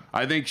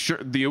 I think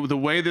the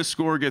way this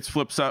score gets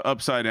flipped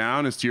upside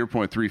down is, to your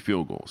point, 3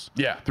 field goals.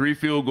 Yeah. 3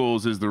 field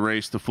goals is the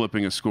race to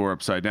flipping a score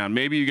upside down.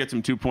 Maybe you get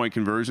some 2-point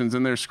conversions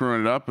in there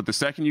screwing it up, but the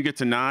second you get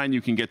to 9,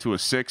 you can get to a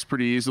 6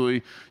 pretty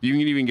easily. You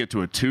can even get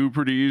to a 2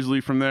 pretty easily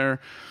from there.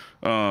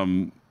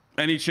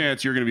 Any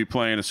chance you're going to be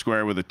playing a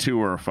square with a 2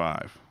 or a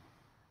 5?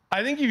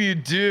 I think if you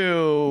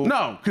do...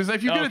 No, because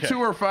if you get a 2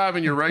 or 5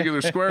 in your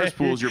regular squares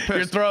pools, you're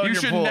pissed. You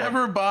should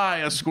never buy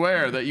a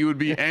square that you would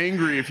be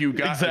angry if you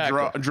got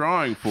a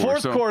drawing for.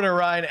 Fourth quarter,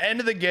 Ryan, end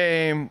of the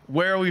game.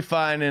 Where are we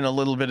finding a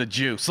little bit of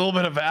juice, a little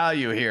bit of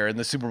value here in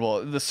the Super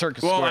Bowl, the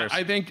circus squares?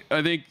 I think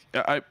the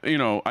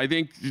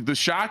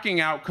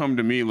shocking outcome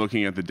to me,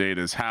 looking at the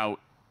data, is how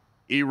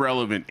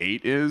irrelevant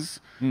 8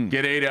 is.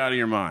 Get 8 out of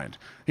your mind.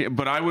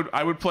 But I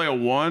would play a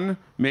 1,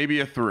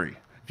 maybe a 3.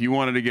 If you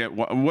wanted to get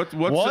what's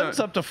one's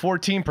up to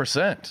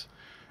 14%.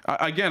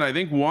 Again, I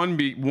think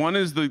 1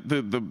 is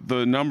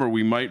the number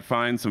we might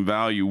find some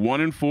value.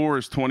 1 and 4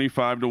 is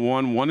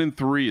 25-1. 1 and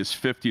 3 is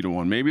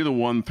 50-1. Maybe the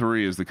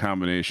 1-3 is the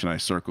combination I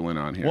circle in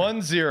on here.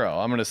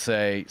 1-0. I'm going to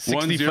say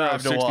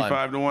 65-1.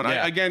 65-1.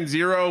 Yeah. Again,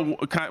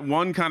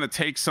 1 kind of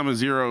takes some of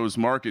 0's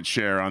market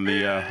share on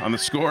the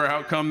score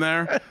outcome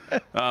there.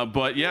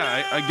 But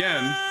yeah,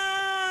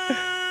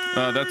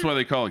 that's why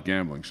they call it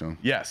gambling, Sean.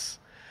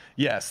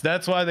 Yes,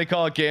 that's why they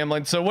call it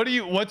gambling. So what do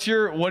you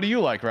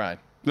like, Ryan?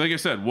 Like I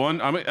said, 1.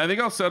 I think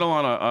I'll settle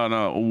on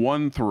a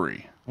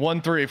 1-3.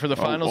 1-3 for the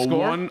final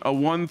score. A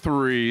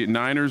 1-3.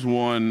 Niners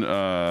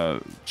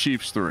 1.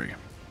 Chiefs 3.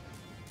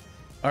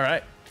 All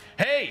right.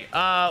 Hey,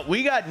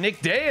 we got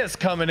Nick Diaz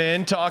coming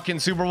in talking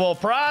Super Bowl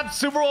props.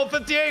 Super Bowl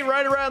 58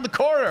 right around the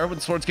corner when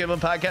Sports Gambling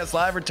Podcast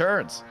Live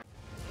returns.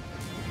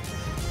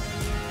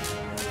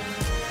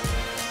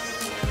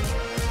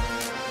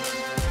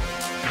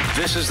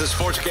 This is the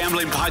Sports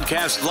Gambling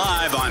Podcast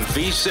Live on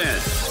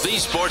VSiN, the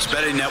Sports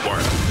Betting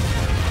Network.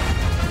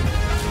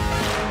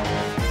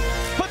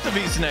 Put the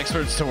VSiN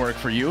experts to work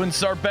for you and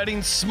start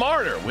betting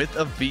smarter with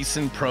a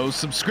VSiN Pro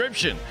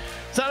subscription.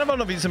 Sign up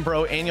on a VSiN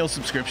Pro annual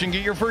subscription.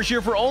 Get your first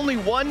year for only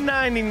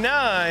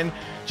 $199.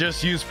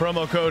 Just use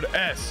promo code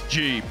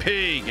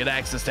SGP. Get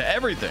access to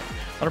everything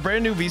on a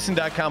brand new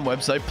VSiN.com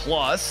website,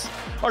 plus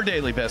our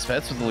daily best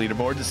bets with the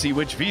leaderboard to see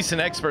which VSiN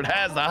expert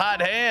has the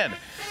hot hand.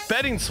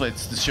 Betting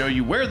splits to show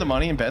you where the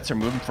money and bets are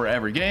moving for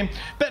every game.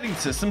 Betting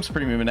systems,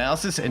 premium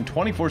analysis, and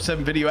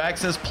 24/7 video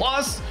access,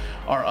 plus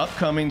our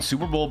upcoming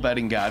Super Bowl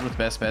betting guide with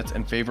best bets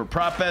and favorite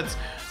prop bets.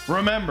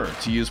 Remember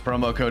to use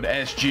promo code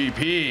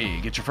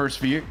SGP. Get your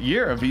first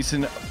year of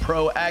VSiN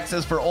Pro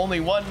access for only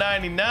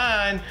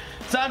 $199.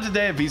 Sign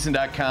today at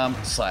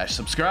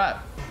VSiN.com/subscribe.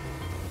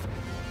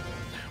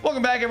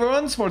 Welcome back,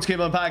 everyone. Sports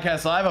Gambling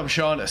Podcast Live. I'm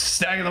Sean,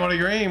 stacking the money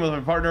green with my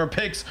partner in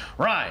picks,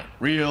 Ryan,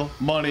 Real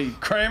Money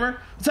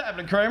Kramer. What's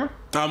happening, Kramer?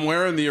 I'm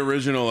wearing the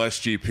original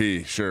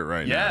SGP shirt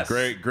right now.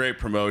 Great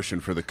promotion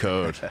for the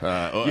code.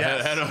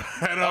 Yes. Head over,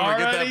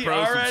 get that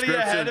pro subscription.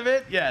 Ahead of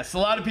it. Yes. A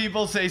lot of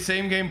people say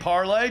same game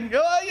parlay.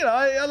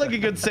 I like a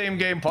good same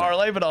game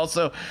parlay, but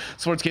also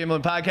Sports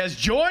Gambling Podcast.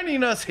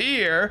 Joining us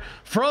here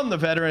from the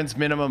Veterans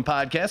Minimum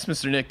Podcast,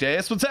 Mr. Nick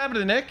Diaz. What's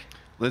happening, Nick?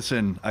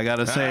 Listen, I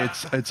gotta say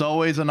it's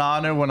always an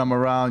honor when I'm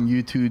around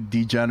you two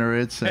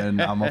degenerates,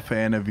 and I'm a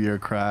fan of your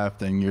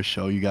craft and your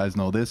show. You guys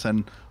know this.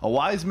 And a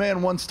wise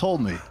man once told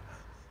me,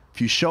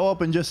 if you show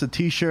up in just a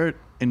t-shirt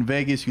in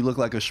Vegas, you look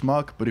like a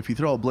schmuck, but if you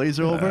throw a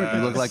blazer over it,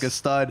 you look like a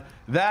stud.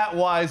 That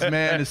wise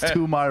man is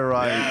to my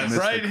right, Mr.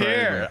 Right Kramer.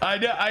 here.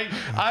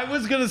 I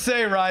was gonna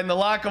say, Ryan, the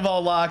lock of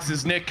all locks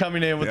is Nick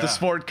coming in with the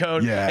sport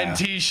coat and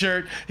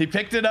t-shirt. He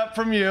picked it up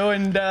from you,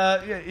 and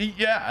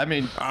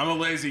I'm a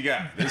lazy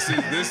guy. This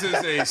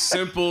is a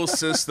simple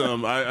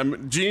system.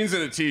 I'm jeans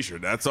and a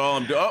t-shirt. That's all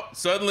I'm doing. Oh,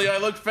 suddenly I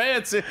look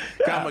fancy.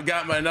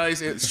 Got my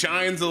nice. It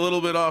shines a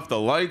little bit off the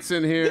lights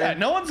in here. Yeah,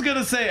 no one's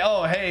gonna say,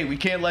 "Oh, hey, we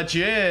can't let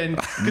you in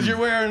because you're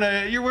wearing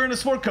wearing a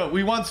sport coat.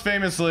 We once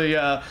famously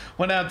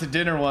went out to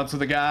dinner once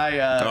with a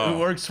guy who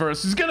works for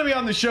us, who's going to be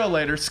on the show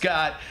later,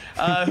 Scott,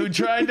 who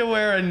tried to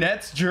wear a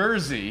Nets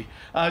jersey.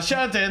 Shout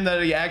out to him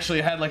that he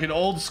actually had like an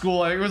old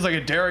school, I think it was like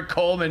a Derek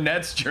Coleman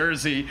Nets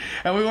jersey,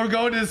 and we were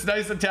going to this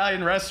nice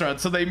Italian restaurant,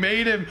 so they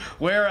made him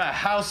wear a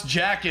house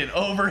jacket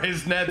over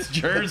his Nets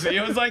jersey.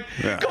 It was like,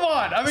 come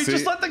on. I mean,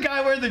 just let the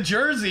guy wear the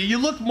jersey. You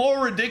look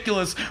more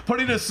ridiculous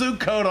putting a suit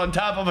coat on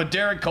top of a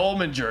Derek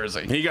Coleman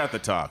jersey. He got the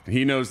talk.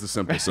 He knows the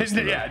simple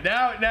system.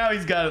 Now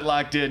he's got it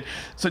locked in.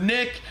 So,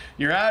 Nick,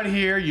 you're out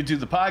here. You do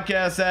the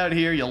podcast out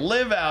here. You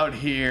live out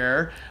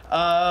here.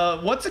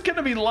 What's it going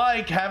to be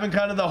like having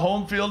kind of the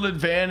home field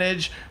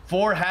advantage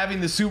for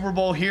having the Super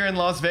Bowl here in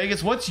Las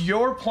Vegas? What's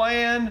your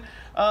plan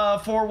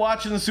for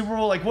watching the Super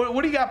Bowl? Like,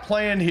 what do you got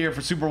planned here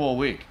for Super Bowl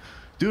week?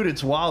 Dude,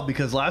 it's wild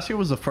because last year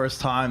was the first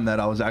time that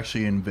I was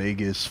actually in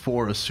Vegas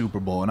for a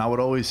Super Bowl. And I would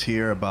always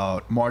hear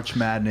about March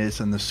Madness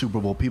and the Super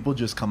Bowl. People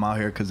just come out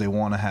here because they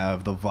want to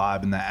have the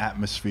vibe and the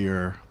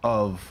atmosphere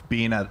of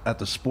being at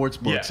the sports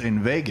books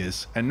in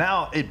Vegas. And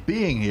now it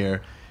being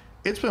here,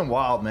 it's been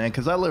wild, man,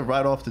 because I live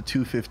right off the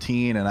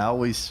 215 and I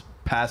always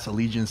pass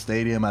Allegiant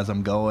Stadium as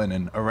I'm going.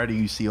 And already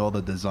you see all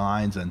the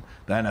designs and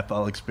the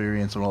NFL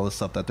experience and all the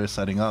stuff that they're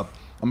setting up.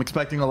 I'm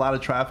expecting a lot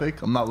of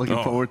traffic. I'm not looking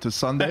forward to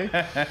Sunday,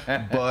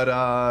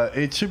 but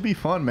it should be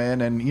fun, man.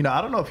 And, you know, I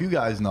don't know if you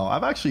guys know,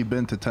 I've actually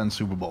been to 10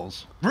 Super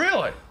Bowls.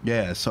 Really?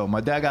 Yeah, so my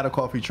dad got a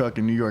coffee truck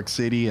in New York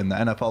City, and the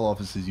NFL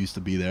offices used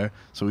to be there,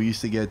 so we used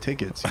to get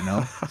tickets, you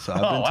know? So I've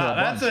been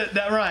to a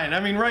bunch. Ryan, I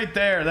mean, right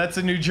there, that's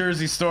a New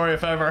Jersey story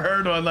if I ever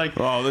heard one. Like,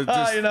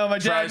 you know, my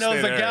dad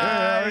knows a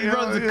guy, he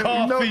runs a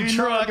coffee truck. You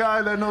know a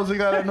guy that knows a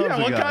guy that knows a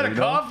guy. What kind of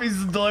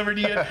coffee's delivered?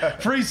 You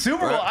get free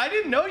Super Bowl. I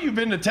didn't know you've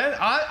been to 10.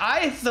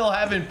 I still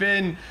haven't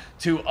been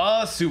to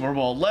a Super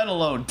Bowl, let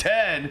alone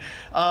 10.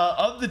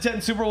 Of the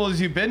 10 Super Bowls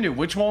you've been to,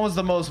 which one was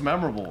the most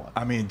memorable one?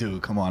 I mean,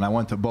 dude, come on. I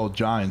went to both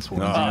Giants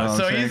ones.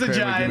 So he's a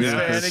Giants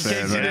fan, in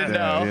case you didn't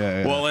know.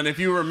 Yeah. Well, and if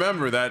you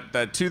remember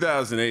that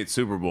 2008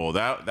 Super Bowl,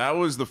 that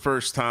was the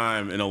first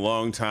time in a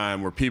long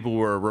time where people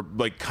were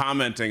like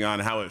commenting on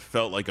how it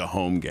felt like a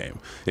home game.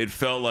 It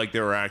felt like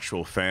there were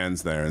actual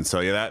fans there, and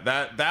so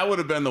that would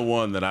have been the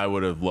one that I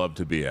would have loved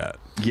to be at.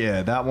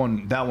 Yeah, that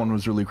one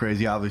was really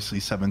crazy. Obviously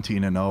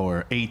 17-0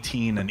 or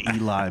 18 and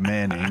Eli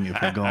Manning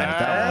if we're going with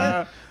that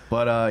one.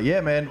 But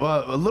yeah, man,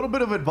 a little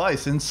bit of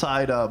advice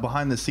inside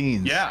behind the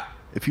scenes. Yeah.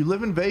 If you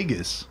live in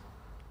Vegas,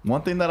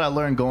 one thing that I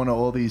learned going to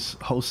all these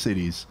host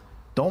cities,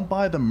 don't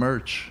buy the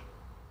merch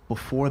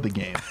before the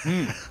game.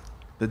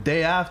 The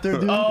day after,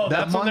 dude,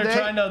 that's Monday, when they're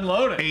trying to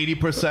unload it.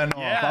 80%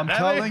 off. I'm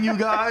telling you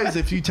guys,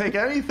 if you take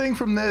anything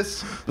from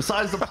this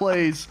besides the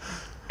plays,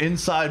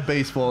 inside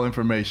baseball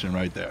information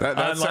right there.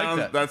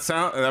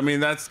 I mean,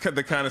 that's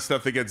the kind of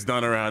stuff that gets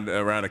done around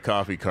a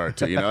coffee cart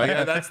too. You know,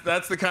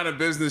 that's the kind of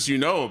business you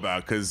know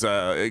about because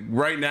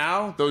right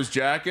now those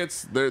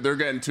jackets they're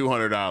getting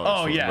 $200.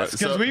 Oh yes,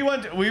 because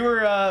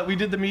we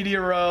did the media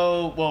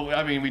row. Well,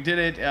 I mean, we did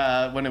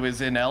it when it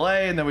was in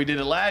LA, and then we did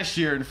it last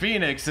year in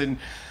Phoenix, and.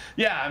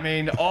 Yeah, I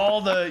mean,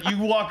 you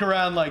walk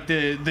around like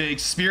the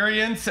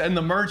experience and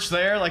the merch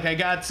there. Like I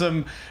got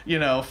some,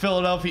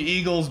 Philadelphia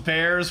Eagles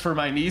Bears for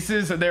my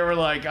nieces, and they were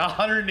like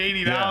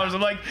 $180. Yeah. I'm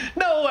like,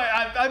 no way.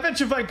 I bet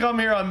you if I come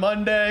here on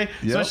Monday,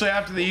 especially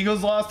after the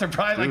Eagles lost, they're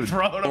probably like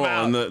throwing them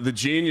out. And the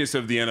genius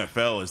of the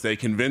NFL is they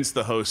convinced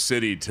the host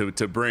city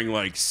to bring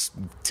like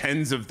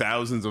tens of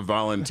thousands of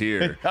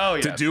volunteers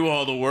to do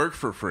all the work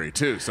for free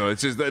too. So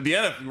it's just the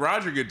NFL.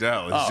 Roger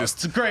Goodell is just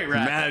it's a great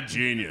racket. Mad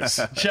genius.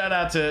 Shout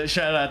out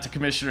to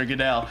Commissioner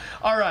Goodell.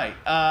 All right.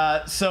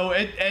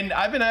 And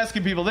I've been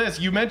asking people this.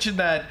 You mentioned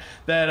that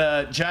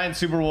Giants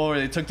Super Bowl where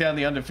they took down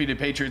the undefeated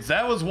Patriots.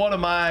 That was one of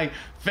my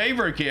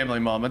favorite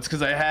gambling moments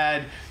because I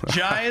had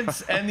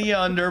Giants and the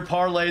under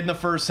parlayed in the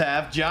first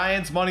half,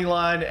 Giants money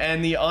line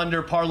and the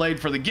under parlayed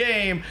for the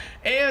game,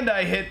 and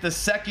I hit the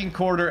second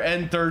quarter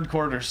and third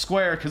quarter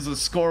square because the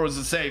score was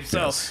the same.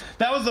 So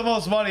that was the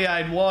most money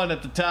I'd won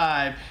at the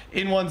time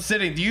in one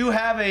sitting. Do you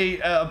have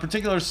a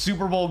particular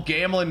Super Bowl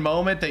gambling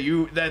moment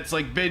that's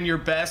like been your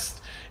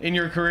best in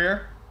your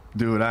career?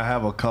 Dude, I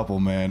have a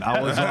couple, man.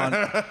 I was on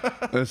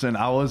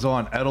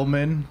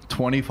Edelman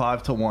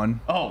 25-1.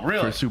 Oh,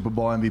 really? For Super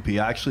Bowl MVP.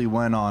 I actually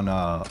went on.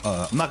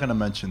 I'm not gonna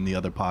mention the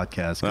other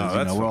podcast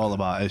because we're all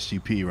about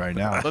SGP right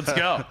now. Let's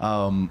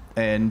go.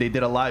 And they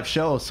did a live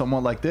show,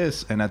 somewhat like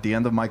this. And at the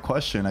end of my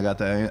question, I got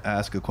to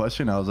ask a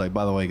question. I was like,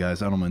 by the way,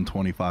 guys, Edelman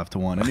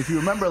 25-1. And if you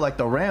remember, like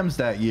the Rams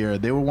that year,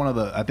 they were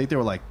I think they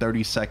were like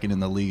 32nd in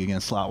the league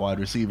against slot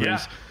wide receivers.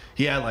 Yeah.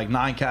 He had like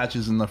 9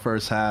 catches in the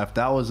first half.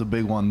 That was a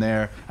big one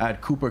there. I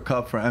had Cooper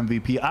Kupp for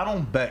MVP. I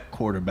don't bet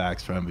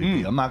quarterbacks for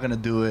MVP. I'm not going to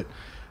do it.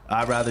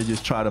 I'd rather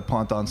just try to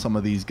punt on some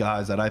of these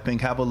guys that I think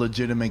have a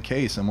legitimate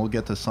case, and we'll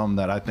get to some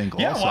that I think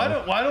also.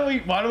 Yeah,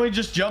 why don't we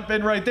just jump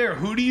in right there?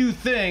 Who do you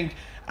think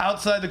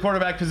outside the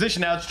quarterback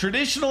position. Now, it's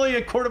traditionally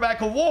a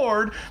quarterback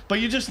award, but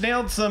you just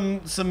nailed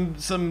some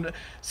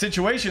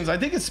situations, I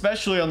think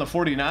especially on the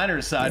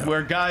 49ers side,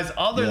 where guys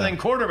other than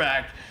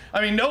quarterback,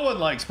 I mean, no one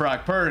likes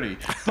Brock Purdy,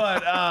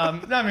 but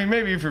I mean,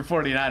 maybe if you're a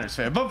 49ers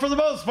fan, but for the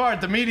most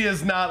part, the media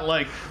is not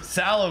like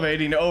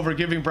salivating over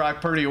giving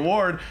Brock Purdy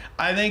award.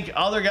 I think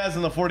other guys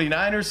in the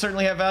 49ers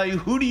certainly have value.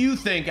 Who do you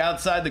think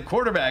outside the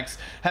quarterbacks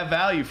have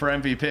value for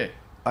MVP?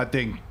 I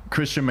think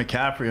Christian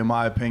McCaffrey, in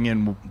my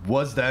opinion,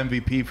 was the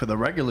MVP for the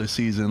regular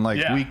season.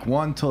 Week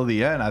 1 till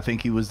the end, I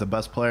think he was the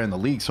best player in the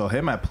league. So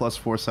him at plus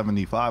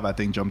 475, I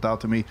think, jumped out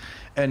to me.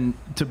 And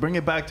to bring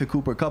it back to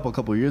Cooper Kupp a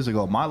couple of years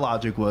ago, my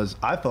logic was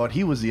I thought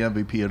he was the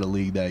MVP of the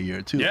league that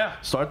year, too. Yeah.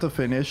 Start to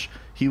finish,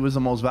 he was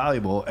the most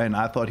valuable, and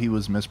I thought he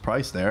was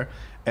mispriced there.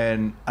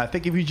 And I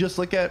think if you just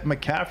look at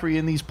McCaffrey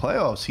in these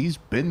playoffs, he's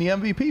been the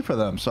MVP for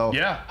them. So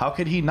how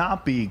could he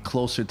not be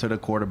closer to the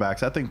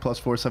quarterbacks? I think plus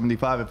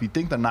 475, if you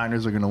think the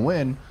Niners are going to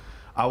win,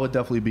 I would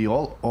definitely be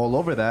all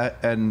over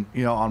that. And,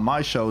 you know, on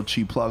my show,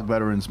 Cheap Plug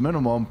Veterans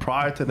Minimum,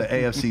 prior to the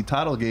AFC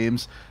title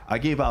games, I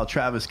gave out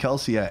Travis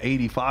Kelce at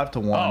 85 to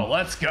 1. Oh,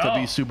 let's go. To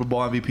be Super Bowl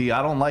MVP.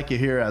 I don't like it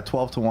here at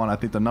 12 to 1. I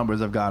think the numbers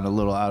have gotten a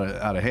little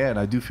out of hand.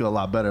 I do feel a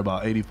lot better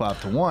about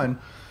 85 to 1.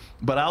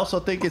 But I also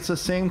think it's the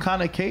same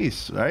kind of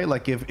case, right?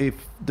 Like if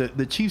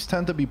the Chiefs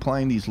tend to be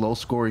playing these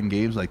low-scoring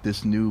games, like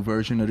this new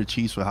version of the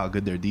Chiefs with how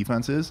good their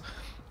defense is.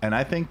 And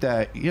I think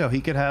that, you know,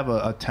 he could have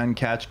a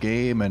 10-catch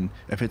game, and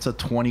if it's a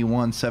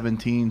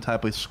 21-17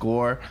 type of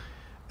score,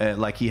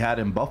 like he had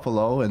in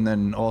Buffalo, and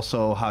then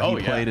also how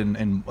he played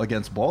in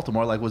against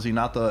Baltimore. Like, was he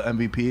not the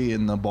MVP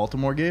in the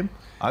Baltimore game?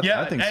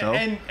 I think so.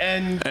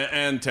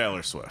 And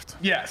Taylor Swift.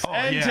 Yes. Oh,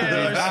 and yeah.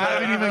 Taylor Swift. I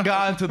haven't even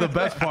gotten to the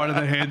best part of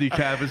the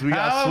handicap is we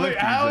got Swift.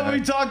 How have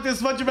we talked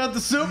this much about the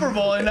Super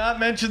Bowl and not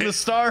mentioned the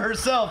star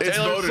herself, It's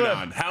Taylor voted Swift?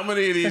 on. How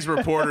many of these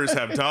reporters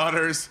have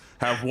daughters,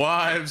 have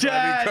wives?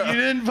 Dad, you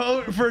didn't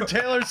vote for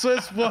Taylor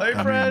Swift's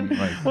boyfriend?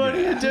 What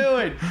are you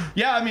doing?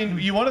 Yeah, I mean,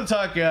 you want to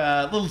talk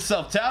a little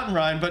self-touting,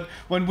 Ryan, but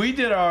when we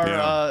did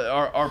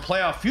our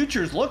playoff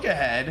futures look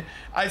ahead,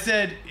 I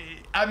said,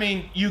 I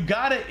mean, you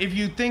got it. If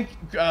you think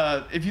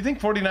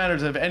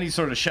 49ers have any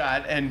sort of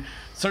shot, and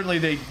certainly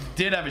they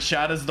did have a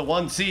shot as the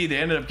 1 seed, they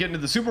ended up getting to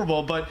the Super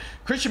Bowl. But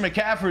Christian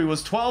McCaffrey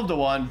was 12 to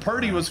 1,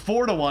 Purdy was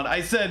 4 to 1.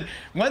 I said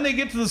when they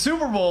get to the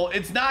Super Bowl,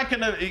 it's not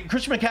gonna.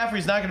 Christian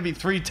McCaffrey's not gonna be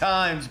 3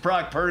 times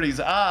Brock Purdy's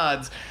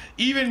odds.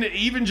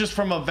 Even just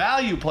from a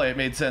value play, it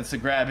made sense to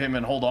grab him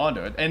and hold on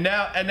to it. And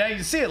now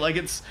you see it. Like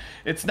it's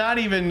not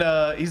even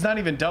he's not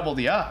even double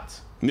the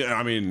odds. Yeah,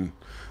 I mean,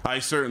 I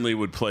certainly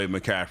would play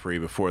McCaffrey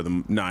before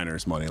the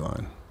Niners money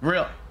line.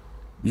 Really?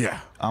 Yeah,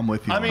 I'm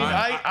with you. I mean,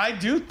 I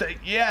do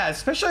think,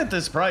 especially at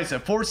this price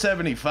at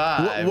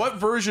 475. What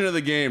version of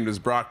the game does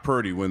Brock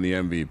Purdy win the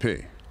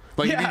MVP?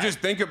 Like, if you just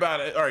think about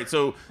it, all right,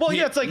 so... Well,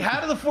 it's like,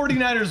 how do the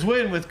 49ers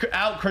win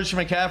without Christian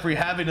McCaffrey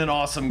having an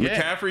awesome game?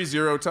 McCaffrey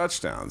 0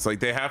 touchdowns. Like,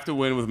 they have to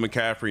win with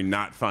McCaffrey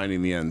not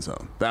finding the end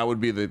zone. That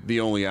would be the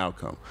only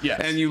outcome.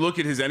 Yes. And you look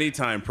at his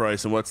anytime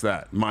price, and what's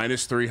that?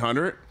 Minus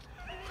 300?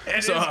 It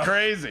is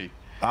crazy.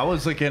 I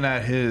was looking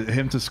at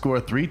him to score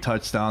 3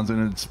 touchdowns,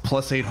 and it's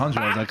plus 800.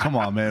 I was like, come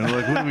on, man.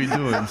 Like, what are we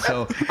doing?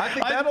 So I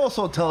think that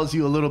also tells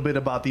you a little bit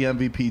about the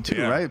MVP,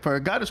 too, right? For a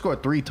guy to score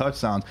 3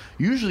 touchdowns,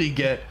 usually you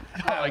get,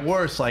 at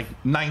worst, like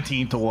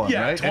 19 to 1,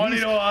 right? 20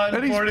 to 1,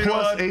 and he's 40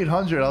 plus to 1.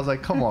 800. I was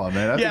like, come on,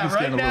 man. I think it's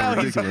getting a little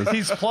ridiculous.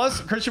 He's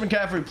plus Christian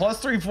McCaffrey,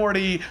 plus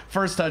 340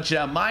 first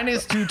touchdown,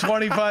 minus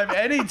 225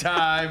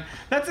 anytime.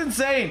 That's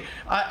insane.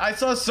 I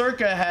saw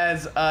Circa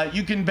has,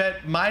 you can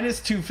bet minus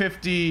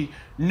 250.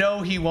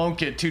 No, he won't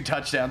get 2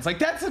 touchdowns. Like,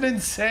 that's an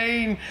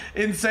insane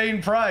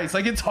price.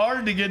 Like, it's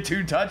hard to get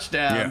 2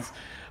 touchdowns.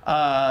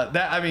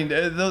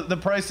 The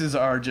prices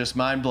are just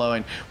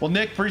mind-blowing. Well,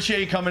 Nick, appreciate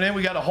you coming in.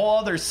 We got a whole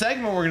other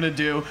segment we're going to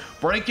do,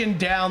 breaking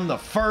down the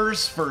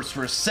first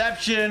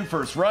reception,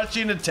 first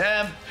rushing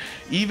attempt,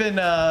 even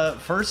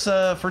first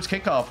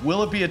kickoff.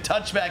 Will it be a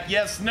touchback?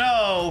 Yes,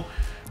 no.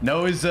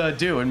 No is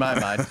due in my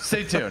mind.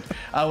 Stay tuned.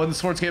 When the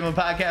Sports Gambling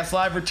Podcast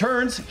Live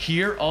returns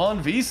here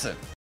on VSiN.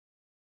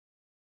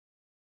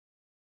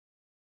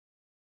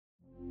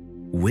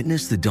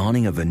 Witness the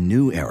dawning of a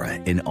new era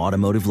in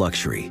automotive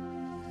luxury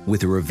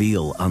with a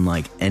reveal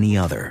unlike any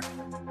other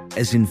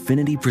as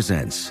Infiniti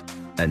presents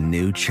a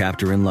new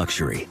chapter in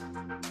luxury,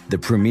 the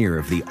premiere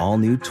of the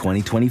all-new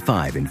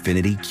 2025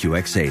 Infiniti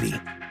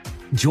QX80.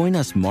 Join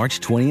us March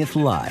 20th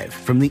live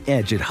from the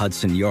Edge at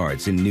Hudson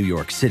Yards in New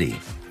York City,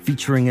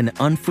 featuring an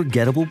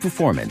unforgettable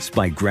performance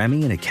by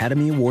Grammy and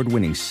Academy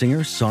Award-winning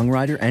singer,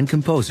 songwriter, and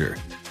composer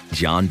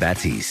Jon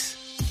Batiste.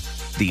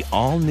 The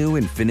all-new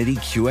Infiniti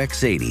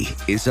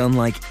QX80 is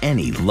unlike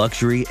any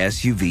luxury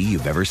SUV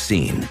you've ever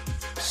seen.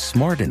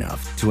 Smart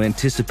enough to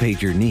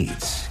anticipate your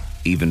needs,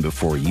 even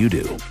before you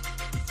do.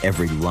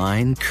 Every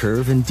line,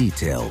 curve, and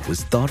detail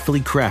was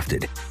thoughtfully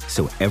crafted,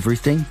 so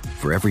everything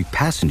for every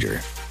passenger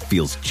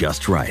feels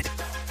just right.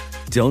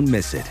 Don't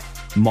miss it.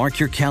 Mark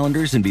your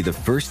calendars and be the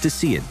first to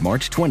see it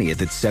March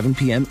 20th at 7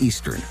 p.m.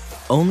 Eastern,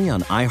 only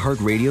on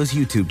iHeartRadio's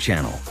YouTube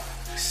channel.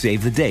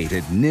 Save the date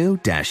at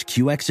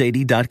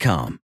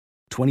new-QX80.com.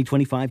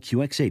 2025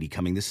 QX80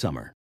 coming this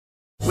summer.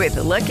 With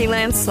the Lucky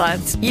Land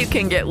Slots, you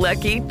can get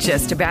lucky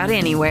just about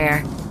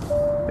anywhere.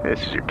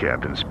 This is your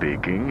captain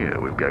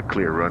speaking. We've got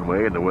clear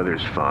runway and the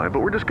weather's fine, but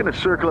we're just going to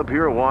circle up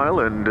here a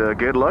while and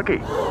get lucky.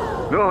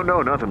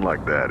 No, nothing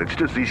like that. It's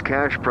just these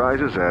cash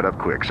prizes add up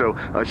quick. So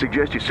I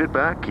suggest you sit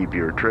back, keep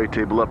your tray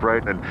table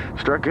upright, and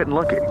start getting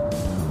lucky.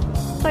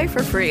 Play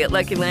for free at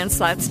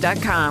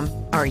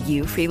LuckyLandSlots.com. Are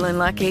you feeling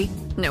lucky?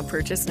 No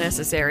purchase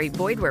necessary.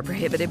 Void where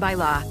prohibited by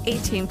law.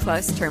 18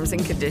 plus terms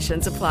and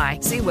conditions apply.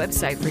 See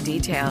website for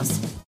details.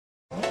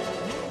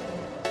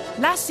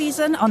 Last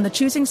season on the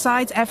Choosing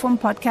Sides F1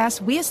 podcast,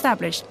 we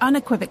established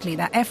unequivocally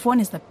that F1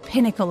 is the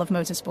pinnacle of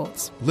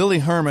motorsports. Lily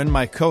Herman,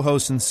 my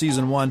co-host in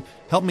Season 1,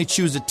 helped me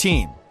choose a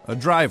team, a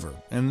driver,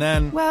 and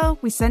then... Well,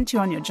 we sent you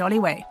on your jolly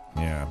way.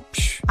 Yeah.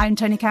 I'm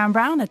Tony Karen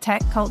Brown, a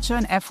tech, culture,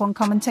 and F1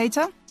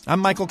 commentator. I'm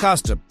Michael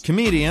Costa,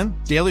 comedian,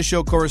 Daily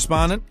Show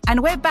correspondent.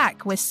 And we're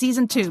back with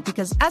Season 2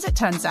 because, as it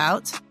turns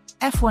out,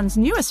 F1's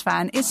newest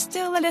fan is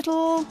still a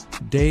little...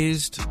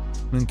 dazed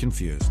and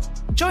confused.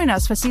 Join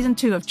us for Season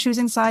 2 of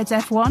Choosing Sides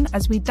F1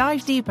 as we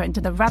dive deeper into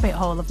the rabbit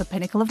hole of the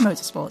pinnacle of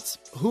motorsports.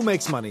 Who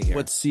makes money here?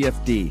 What's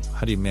CFD?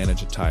 How do you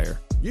manage a tire?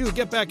 You,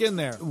 get back in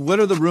there.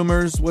 What are the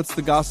rumors? What's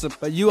the gossip?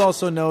 But you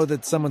also know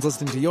that someone's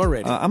listening to your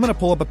radio. I'm going to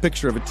pull up a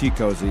picture of a tea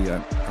cozy. I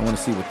want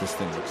to see what this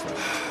thing looks like.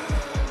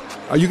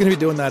 Are you going to be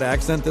doing that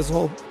accent this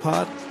whole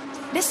pod?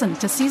 Listen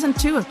to Season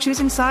 2 of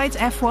Choosing Sides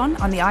F1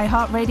 on the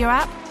iHeartRadio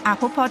app,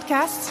 Apple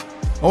Podcasts,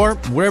 or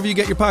wherever you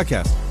get your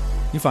podcast.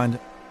 You find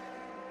it.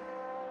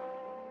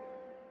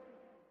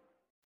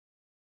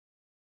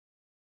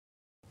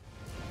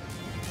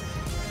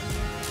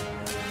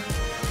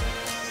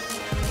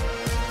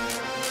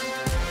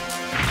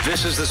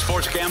 This is the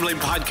Sports Gambling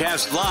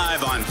Podcast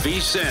live on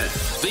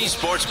VSiN, the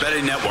Sports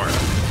Betting Network.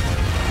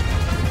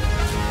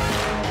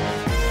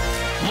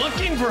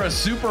 Looking for a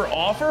super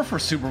offer for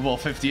Super Bowl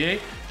 58?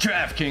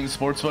 DraftKings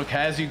Sportsbook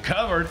has you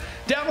covered.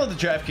 Download the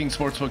DraftKings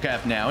Sportsbook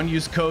app now and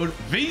use code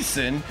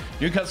VSiN.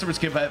 New customers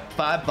get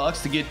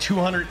 $5 to get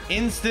 $200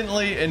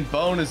 instantly in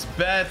bonus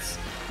bets.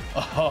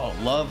 Oh,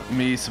 love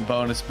me some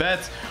bonus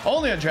bets.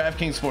 Only on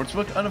DraftKings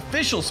Sportsbook, an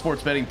official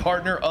sports betting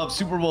partner of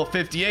Super Bowl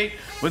 58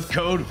 with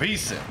code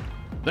VSiN.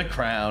 The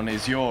crown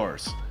is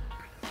yours.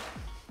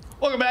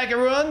 Welcome back,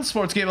 everyone.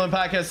 Sports Gambling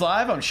Podcast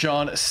Live. I'm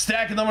Sean,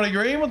 stacking the money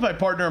green with my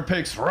partner in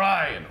picks,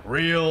 Ryan,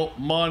 Real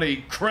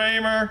Money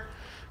Kramer.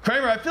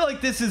 Kramer, I feel like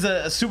this is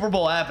a Super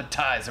Bowl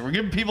appetizer. We're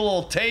giving people a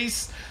little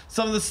taste,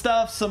 some of the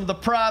stuff, some of the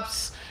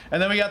props,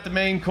 and then we got the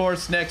main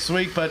course next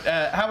week. But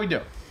how we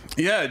doing?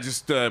 Yeah,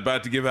 just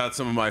about to give out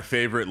some of my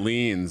favorite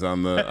leans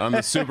on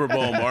the Super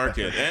Bowl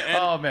market.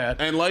 Oh man!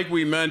 And like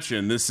we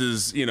mentioned, this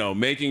is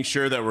making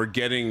sure that we're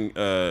getting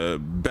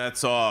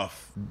bets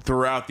off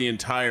throughout the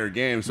entire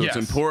game. So Yes.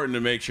 it's important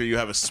to make sure you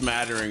have a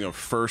smattering of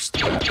first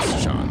bets,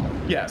 Sean.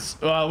 Yes,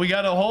 we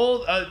got a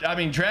whole.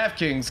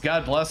 DraftKings,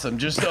 God bless them,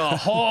 just a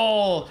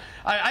whole.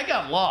 I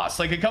got lost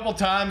like a couple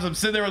times. I'm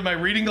sitting there with my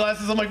reading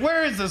glasses. I'm like,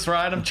 where is this,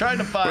 Ryan? I'm trying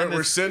to find this.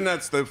 We're sitting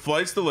at the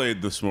flight's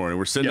delayed this morning.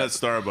 We're sitting at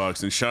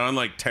Starbucks, and Sean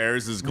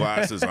tears his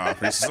glasses off.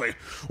 And he's just like,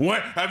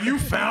 "What? Have you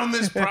found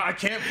this? I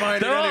can't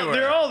find it anywhere."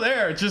 They're all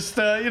there. Just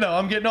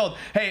I'm getting old.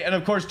 Hey, and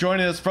of course,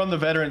 joining us from the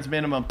Veterans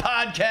Minimum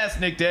Podcast,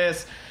 Nick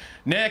Dias.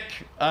 Nick,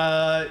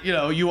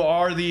 you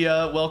are the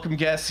welcome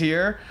guest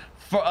here.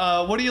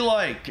 What do you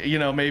like?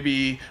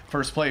 Maybe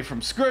first play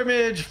from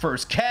scrimmage,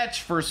 first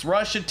catch, first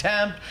rush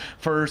attempt,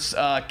 first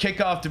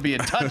kickoff to be a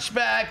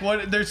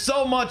touchback. There's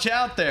so much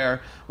out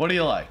there. What do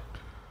you like?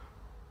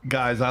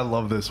 Guys, I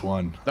love this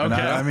one. Okay.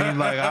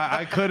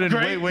 I couldn't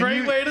wait.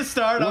 Great way to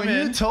start. When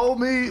you told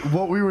me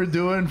what we were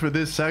doing for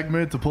this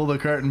segment to pull the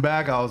curtain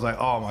back, I was like,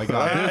 oh my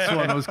God, this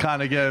one was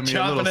kind of getting me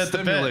a little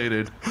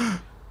stimulated.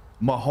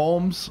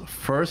 Mahomes'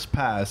 first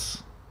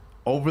pass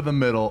over the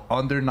middle,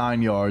 under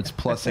 9 yards,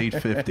 plus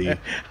 850.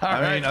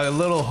 A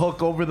little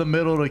hook over the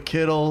middle to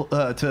Kittle,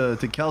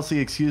 to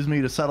Kelsey,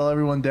 to settle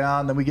everyone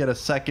down. Then we get a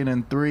 2nd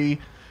and 3.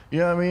 You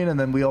know what I mean? And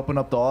then we open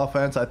up the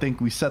offense. I think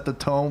we set the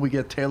tone. We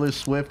get Taylor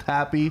Swift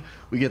happy.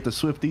 We get the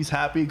Swifties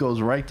happy. Goes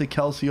right to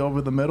Kelsey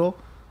over the middle.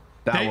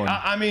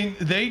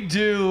 They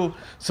do.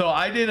 So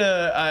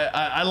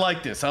I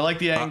like this. I like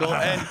the angle.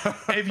 And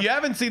if you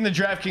haven't seen the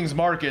DraftKings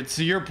market,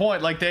 to your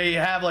point, they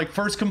have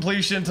first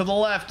completion to the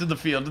left of the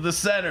field, to the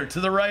center, to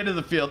the right of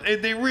the field.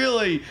 They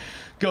really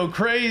go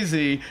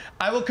crazy.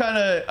 I will kind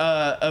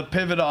of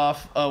pivot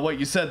off what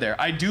you said there.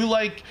 I do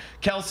like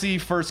Kelsey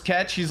first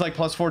catch. He's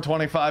plus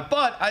 425,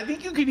 but I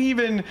think you could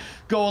even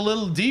go a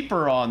little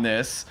deeper on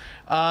this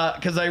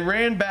because I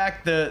ran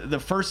back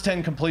the first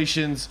 10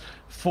 completions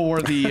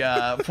for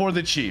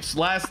the Chiefs.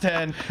 Last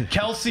 10,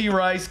 Kelsey,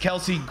 Rice,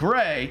 Kelsey,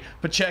 Gray,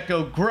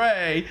 Pacheco,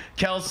 Gray,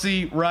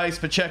 Kelsey, Rice,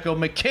 Pacheco,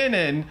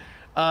 McKinnon,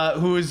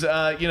 who is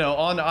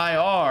on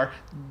IR,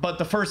 but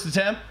the first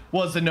attempt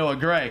was the Noah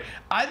Gray.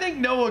 I think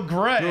Noah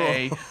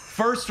Gray,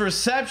 first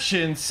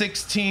reception,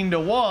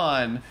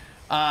 16-1.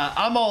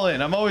 I'm all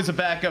in. I'm always a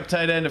backup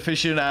tight end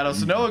aficionado.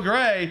 So Noah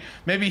Gray,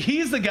 maybe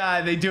he's the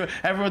guy they do.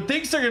 Everyone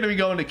thinks they're going to be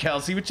going to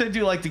Kelsey, which I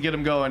do like to get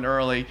him going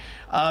early.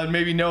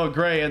 Maybe Noah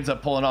Gray ends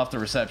up pulling off the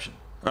reception.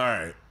 All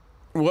right.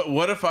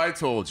 What if I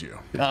told you?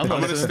 I'm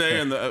going to stay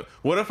in the.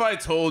 What if I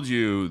told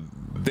you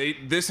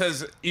this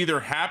has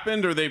either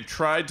happened or they've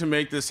tried to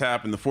make this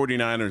happen? The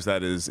 49ers,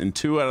 that is, in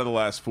 2 out of the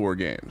last 4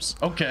 games.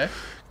 Okay.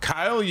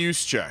 Kyle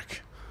Juszczyk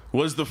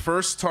was the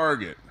first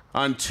target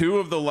on 2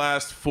 of the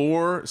last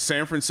 4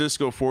 San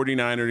Francisco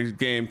 49ers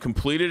game.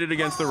 Completed it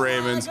against the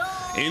Ravens.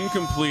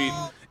 Incomplete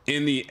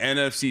in the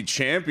NFC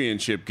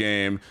Championship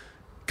game.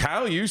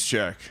 Kyle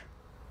Juszczyk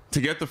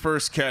to get the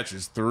first catch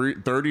is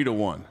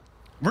 30-1.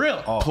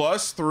 Really?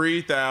 Plus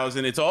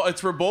 3,000.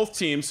 It's for both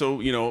teams. So,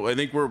 I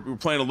think we're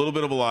playing a little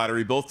bit of a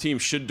lottery. Both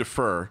teams should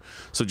defer.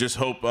 So just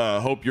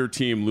hope your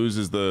team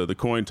loses the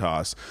coin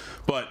toss.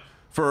 But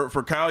for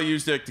Kyle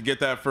Juszczyk to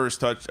get that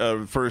first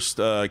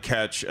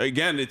catch,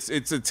 again,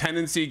 it's a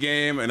tendency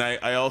game, and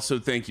I also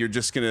think you're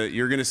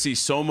gonna see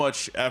so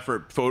much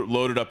effort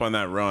loaded up on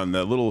that run.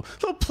 The little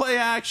play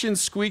action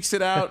squeaks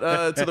it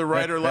out to the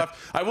right or left.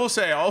 I will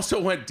say I also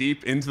went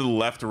deep into the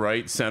left,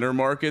 right, center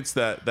markets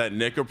that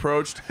Nick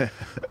approached.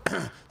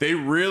 They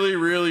really,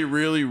 really,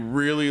 really,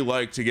 really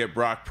like to get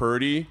Brock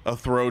Purdy a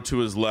throw to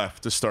his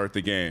left to start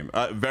the game.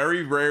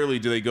 Very rarely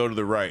do they go to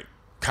the right.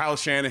 Kyle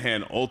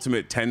Shanahan,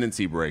 ultimate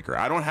tendency breaker.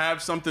 I don't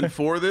have something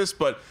for this,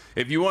 but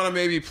if you want to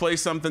maybe play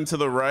something to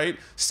the right,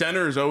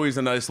 center is always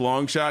a nice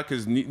long shot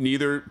because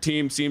neither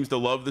team seems to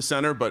love the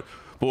center. But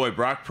boy,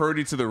 Brock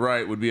Purdy to the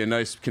right would be a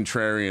nice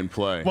contrarian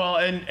play. Well,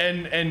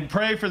 and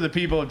pray for the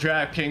people of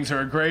DraftKings who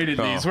are great at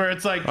these, where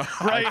it's like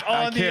right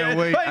on the end.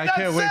 I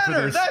can't wait for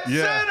this. That's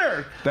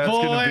center.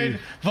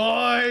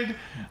 Void.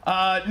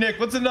 Nick,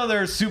 what's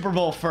another Super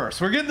Bowl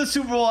first? We're getting the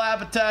Super Bowl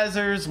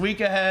appetizers week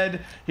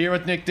ahead here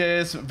with Nick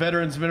Diaz,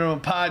 Veterans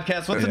Minimum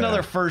Podcast. What's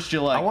another first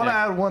you like? I want to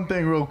add one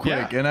thing real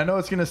quick, and I know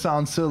it's going to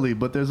sound silly,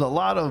 but there's a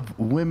lot of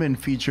women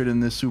featured in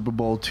this Super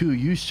Bowl too.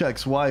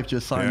 Juszczyk's wife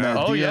just signed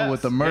that deal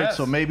with the merch,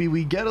 so maybe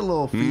we get a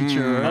little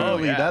feature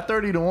early. That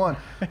 30-1.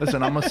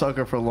 Listen, I'm a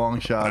sucker for long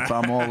shots.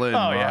 I'm all in.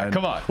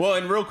 Come on. Well,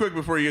 and real quick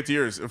before you get to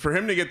yours, for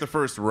him to get the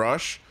first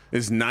rush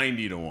is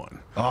 90-1.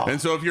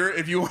 And so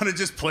if you want to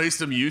just play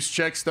some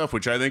Juszczyk stuff,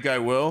 which I think I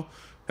will,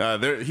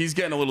 he's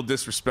getting a little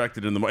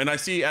disrespected in the. And I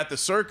see at the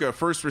Circa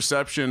first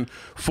reception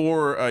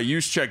for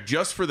Juszczyk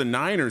just for the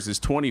Niners is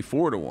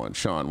 24-1,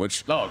 Sean.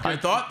 Which I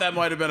thought that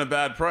might have been a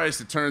bad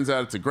price. It turns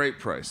out it's a great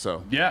price.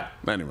 So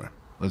anyway,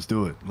 let's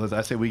do it.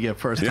 I say we get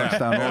first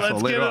touchdown also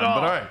later on. But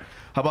all right,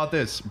 how about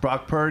this?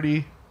 Brock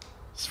Purdy,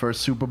 his first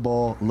Super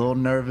Bowl, a little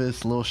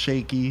nervous, a little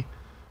shaky.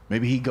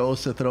 Maybe he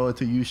goes to throw it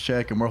to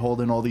Juszczyk, and we're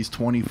holding all these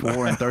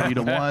 24 and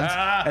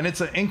 30-1s, and it's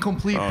an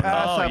incomplete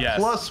pass at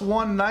plus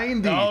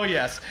 190. Oh,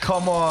 yes.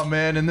 Come on,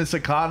 man. In this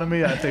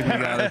economy, I think we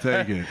got to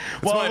take it.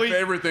 It's my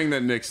favorite thing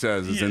that Nick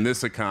says is in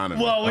this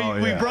economy.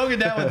 Well, we broke it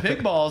down with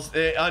pig balls.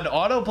 An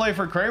auto play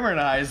for Kramer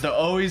and I is to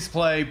always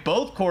play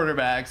both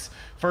quarterbacks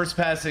first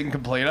pass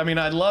incomplete. I mean,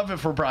 I love it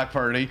for Brock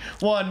Purdy.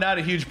 1, not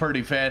a huge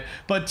Purdy fan.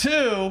 But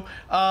 2,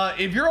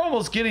 if you're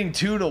almost getting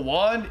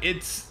 2-1,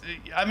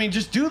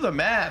 just do the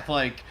math.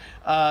 Like,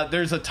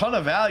 there's a ton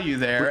of value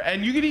there.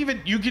 And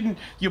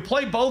you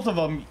play both of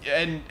them,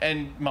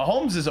 and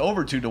Mahomes is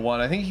over 2-1.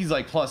 I think he's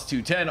like plus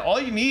 210.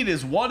 All you need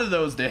is one of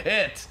those to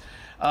hit.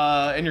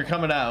 And you're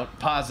coming out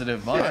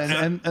positive.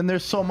 And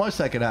there's so much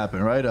that could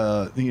happen, right?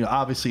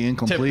 Obviously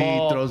incomplete,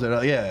 throws it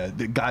out. Yeah,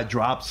 the guy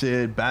drops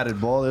it,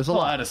 batted ball. There's a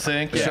lot of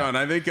sync. Sean,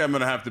 I think I'm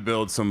going to have to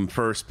build some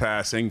first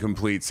pass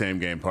incomplete same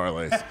game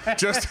parlays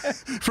just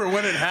for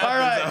when it happens. All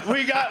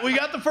right, we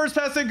got the first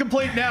pass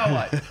incomplete. Now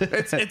what?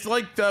 It's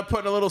like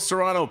putting a little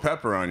serrano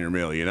pepper on your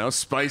meal.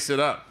 Spice it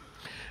up.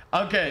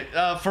 Okay,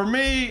 for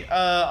me,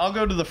 I'll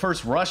go to the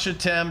first rush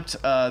attempt.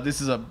 This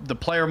is the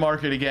player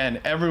market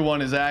again.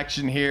 Everyone is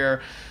action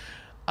here.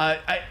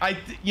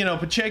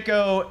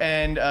 Pacheco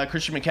and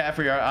Christian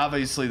McCaffrey are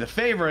obviously the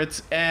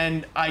favorites,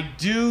 and I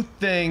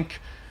think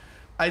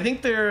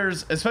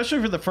there's,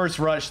 especially for the first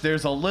rush,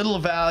 there's a little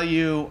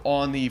value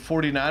on the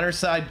 49ers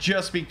side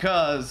just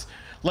because,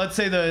 let's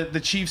say the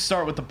Chiefs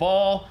start with the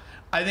ball.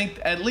 I think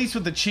at least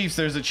with the Chiefs,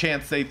 there's a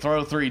chance they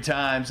throw 3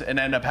 times and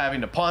end up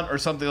having to punt or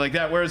something like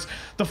that. Whereas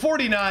the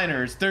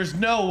 49ers, there's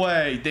no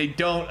way they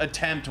don't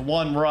attempt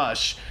one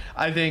rush,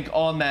 I think,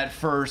 on that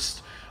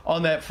first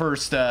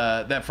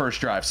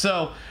drive.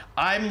 So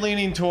I'm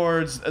leaning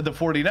towards the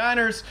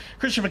 49ers.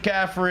 Christian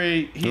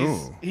McCaffrey,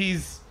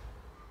 he's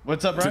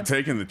what's up, Ryan?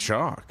 Taking the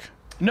chalk.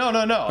 No.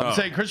 I'm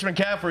saying Christian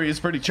McCaffrey is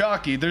pretty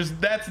chalky.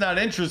 That's not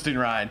interesting,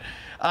 Ryan.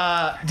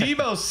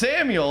 Deebo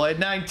Samuel at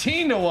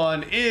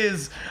 19-1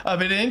 is a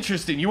bit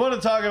interesting. You want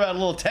to talk about a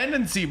little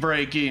tendency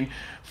breaking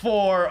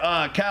for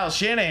Kyle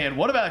Shanahan.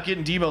 What about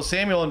getting Deebo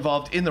Samuel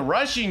involved in the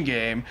rushing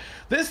game?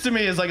 This to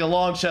me is like a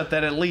long shot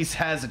that at least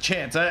has a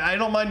chance. I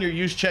don't mind your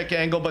Juszczyk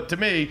angle, but to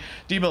me,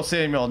 Deebo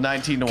Samuel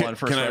 19-1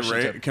 first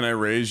rushing tip. Can I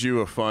raise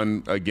you a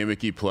fun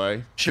gimmicky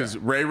play? Because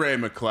Ray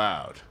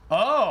McLeod.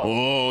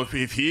 Oh,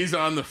 if he's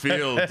on the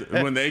field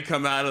when they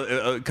come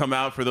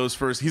out for those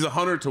first, he's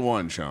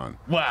 100-1, Sean.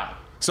 Wow.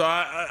 So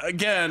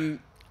again,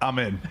 I'm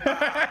in.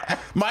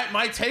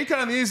 My take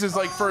on these is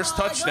like first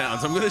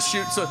touchdowns. I'm going to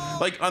shoot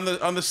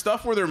on the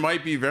stuff where there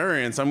might be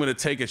variance. I'm going to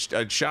take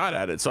a shot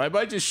at it. So I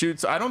might just shoot.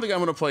 So I don't think I'm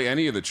going to play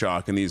any of the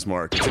chalk in these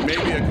markets. It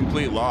may be a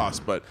complete loss,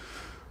 but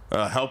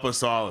help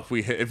us all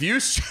if you.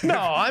 No,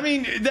 I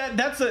mean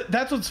that's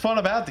what's fun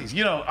about these.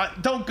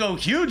 Don't go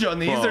huge on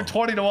these. Well, they're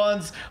 20 to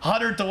 1s,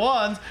 100 to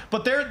 1s,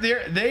 but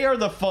they are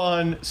the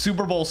fun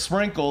Super Bowl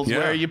sprinkles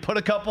where you put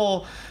a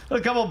couple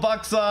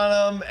bucks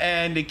on them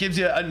and it gives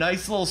you a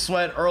nice little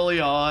sweat early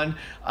on.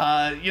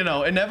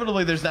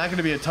 Inevitably there's not going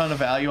to be a ton of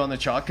value on the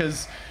chalk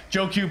because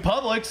Joe Q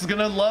Publix is going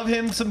to love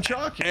him some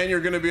chalk. And you're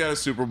going to be at a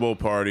Super Bowl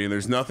party, and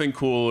there's nothing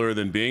cooler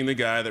than being the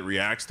guy that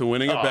reacts to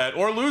winning a bet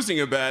or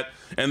losing a bet,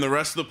 and the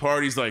rest of the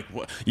party's like,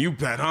 "What? You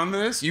bet on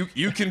this? You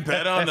can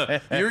bet on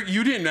the...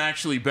 You didn't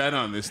actually bet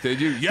on this, did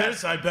you?"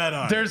 Yes, I bet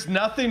on it. There's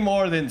nothing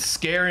more than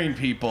scaring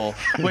people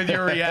with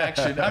your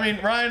reaction. I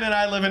mean, Ryan and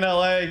I live in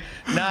L.A.,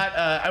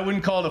 I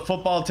wouldn't call it a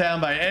football town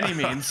by any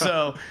means,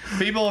 so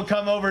people will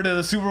come over to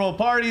the Super Bowl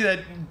party that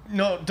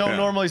don't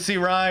normally see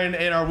Ryan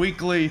in our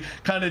weekly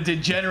kind of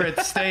degenerate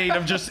state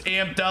of just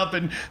amped up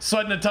and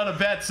sweating a ton of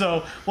bets.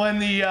 So when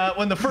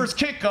the first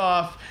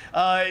kickoff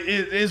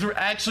is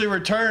actually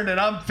returned and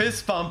I'm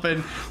fist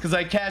pumping because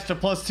I cashed a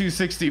plus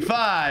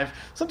 265,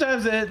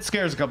 sometimes it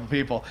scares a couple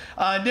people.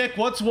 Nick,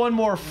 what's one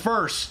more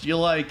first you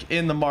like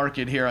in the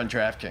market here on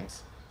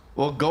DraftKings?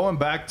 Well, going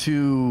back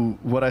to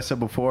what I said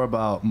before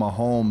about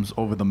Mahomes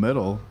over the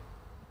middle,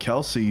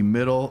 Kelsey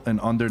middle and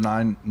under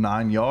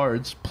 9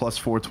 yards plus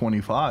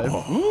 425.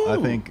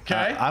 I think.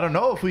 I don't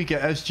know if we can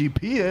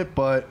SGP it,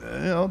 but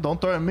don't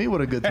threaten me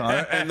with a good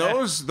time. And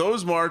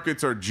those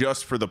markets are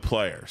just for the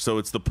player. So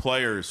it's the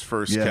player's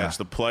first catch,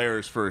 the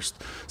player's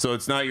first. So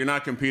it's not, you're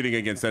not competing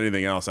against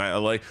anything else. I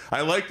like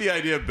the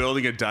idea of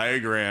building a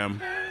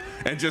diagram.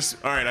 And just,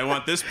 all right, I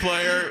want this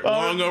player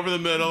long over the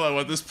middle. I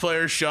want this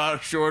player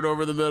short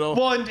over the middle.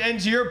 Well, and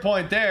to your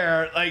point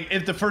there, like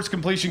if the first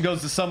completion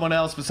goes to someone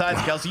else besides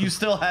Kelsey, you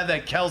still have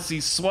that Kelsey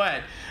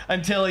sweat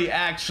until he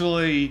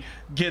actually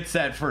gets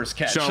that first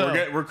catch. Sean,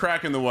 we're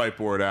cracking the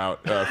whiteboard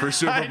out for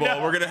Super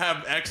Bowl. We're going to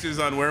have X's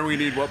on where we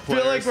need what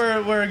players. I feel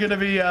like we're going to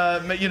be,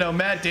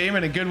 Matt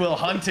Damon and Good Will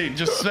Hunting,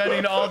 just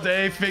spending all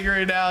day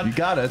figuring out. You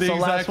got it. It's the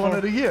last one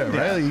of the year, right?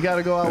 Yeah. You got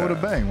to go out with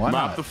a bang. Why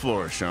not? Mop the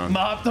floor, Sean.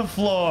 Mop the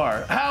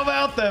floor. How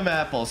about them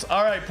apples?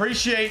 All right,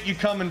 appreciate you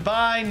coming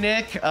by,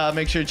 Nick.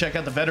 Make sure you check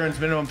out the Veterans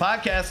Minimum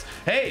Podcast.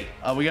 Hey,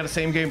 we got a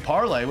same game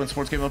parlay when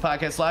Sports Gambling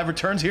Podcast Live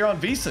returns here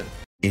on VSiN.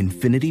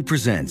 Infinity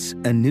presents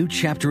a new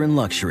chapter in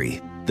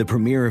luxury, the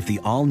premiere of the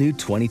all-new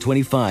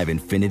 2025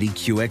 Infinity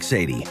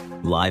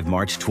QX80, live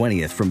March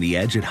 20th from the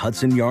Edge at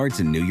Hudson Yards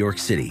in New York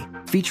City,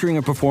 featuring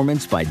a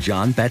performance by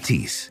John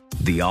Batiste.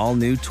 The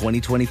all-new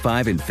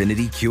 2025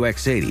 Infinity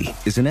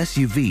QX80 is an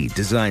SUV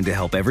designed to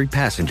help every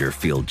passenger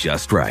feel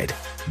just right.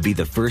 Be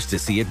the first to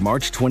see it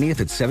March 20th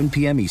at 7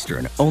 p.m.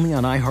 Eastern, only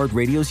on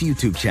iHeartRadio's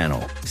YouTube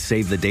channel.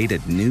 Save the date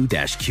at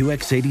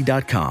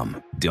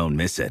new-QX80.com. Don't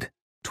miss it.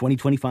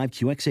 2025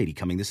 QX80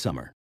 coming this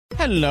summer.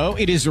 Hello,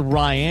 it is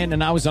Ryan,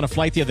 and I was on a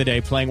flight the other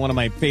day playing one of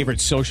my favorite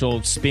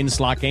social spin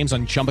slot games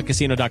on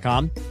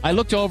ChumbaCasino.com. I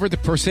looked over at the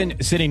person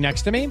sitting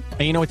next to me,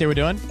 and you know what they were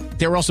doing?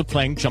 They were also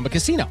playing Chumba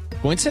Casino.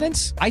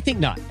 Coincidence? I think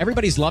not.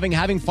 Everybody's loving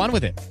having fun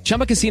with it.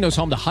 Chumba Casino is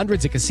home to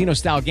hundreds of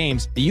casino-style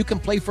games that you can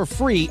play for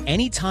free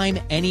anytime,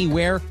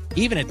 anywhere,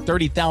 even at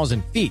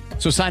 30,000 feet.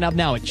 So sign up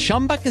now at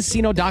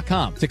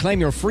ChumbaCasino.com to claim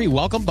your free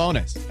welcome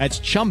bonus. That's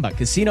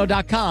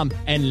ChumbaCasino.com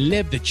and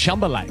live the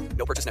Chumba life.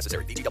 No purchase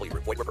necessary. VGW.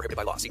 Void where prohibited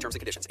by law. See terms and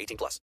conditions.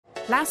 18+.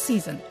 Last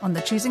season on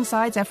the Choosing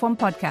Sides F1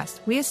 podcast,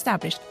 we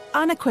established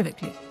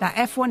unequivocally that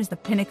F1 is the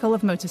pinnacle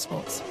of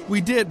motorsports.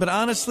 We did, but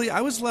honestly,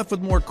 I was left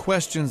with more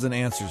questions than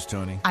answers,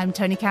 Tony. I'm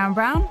Tony Karen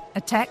Brown,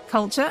 a tech,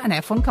 culture, and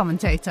F1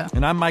 commentator.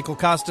 And I'm Michael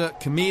Costa,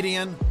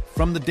 comedian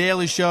from The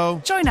Daily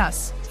Show. Join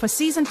us for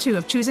Season 2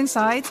 of Choosing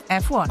Sides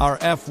F1. Our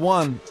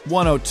F1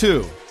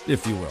 102,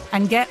 if you will.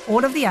 And get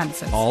all of the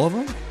answers. All of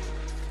them?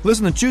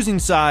 Listen to Choosing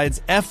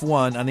Sides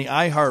F1 on the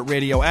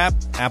iHeartRadio app,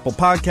 Apple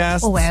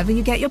Podcasts, or wherever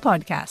you get your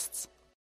podcasts.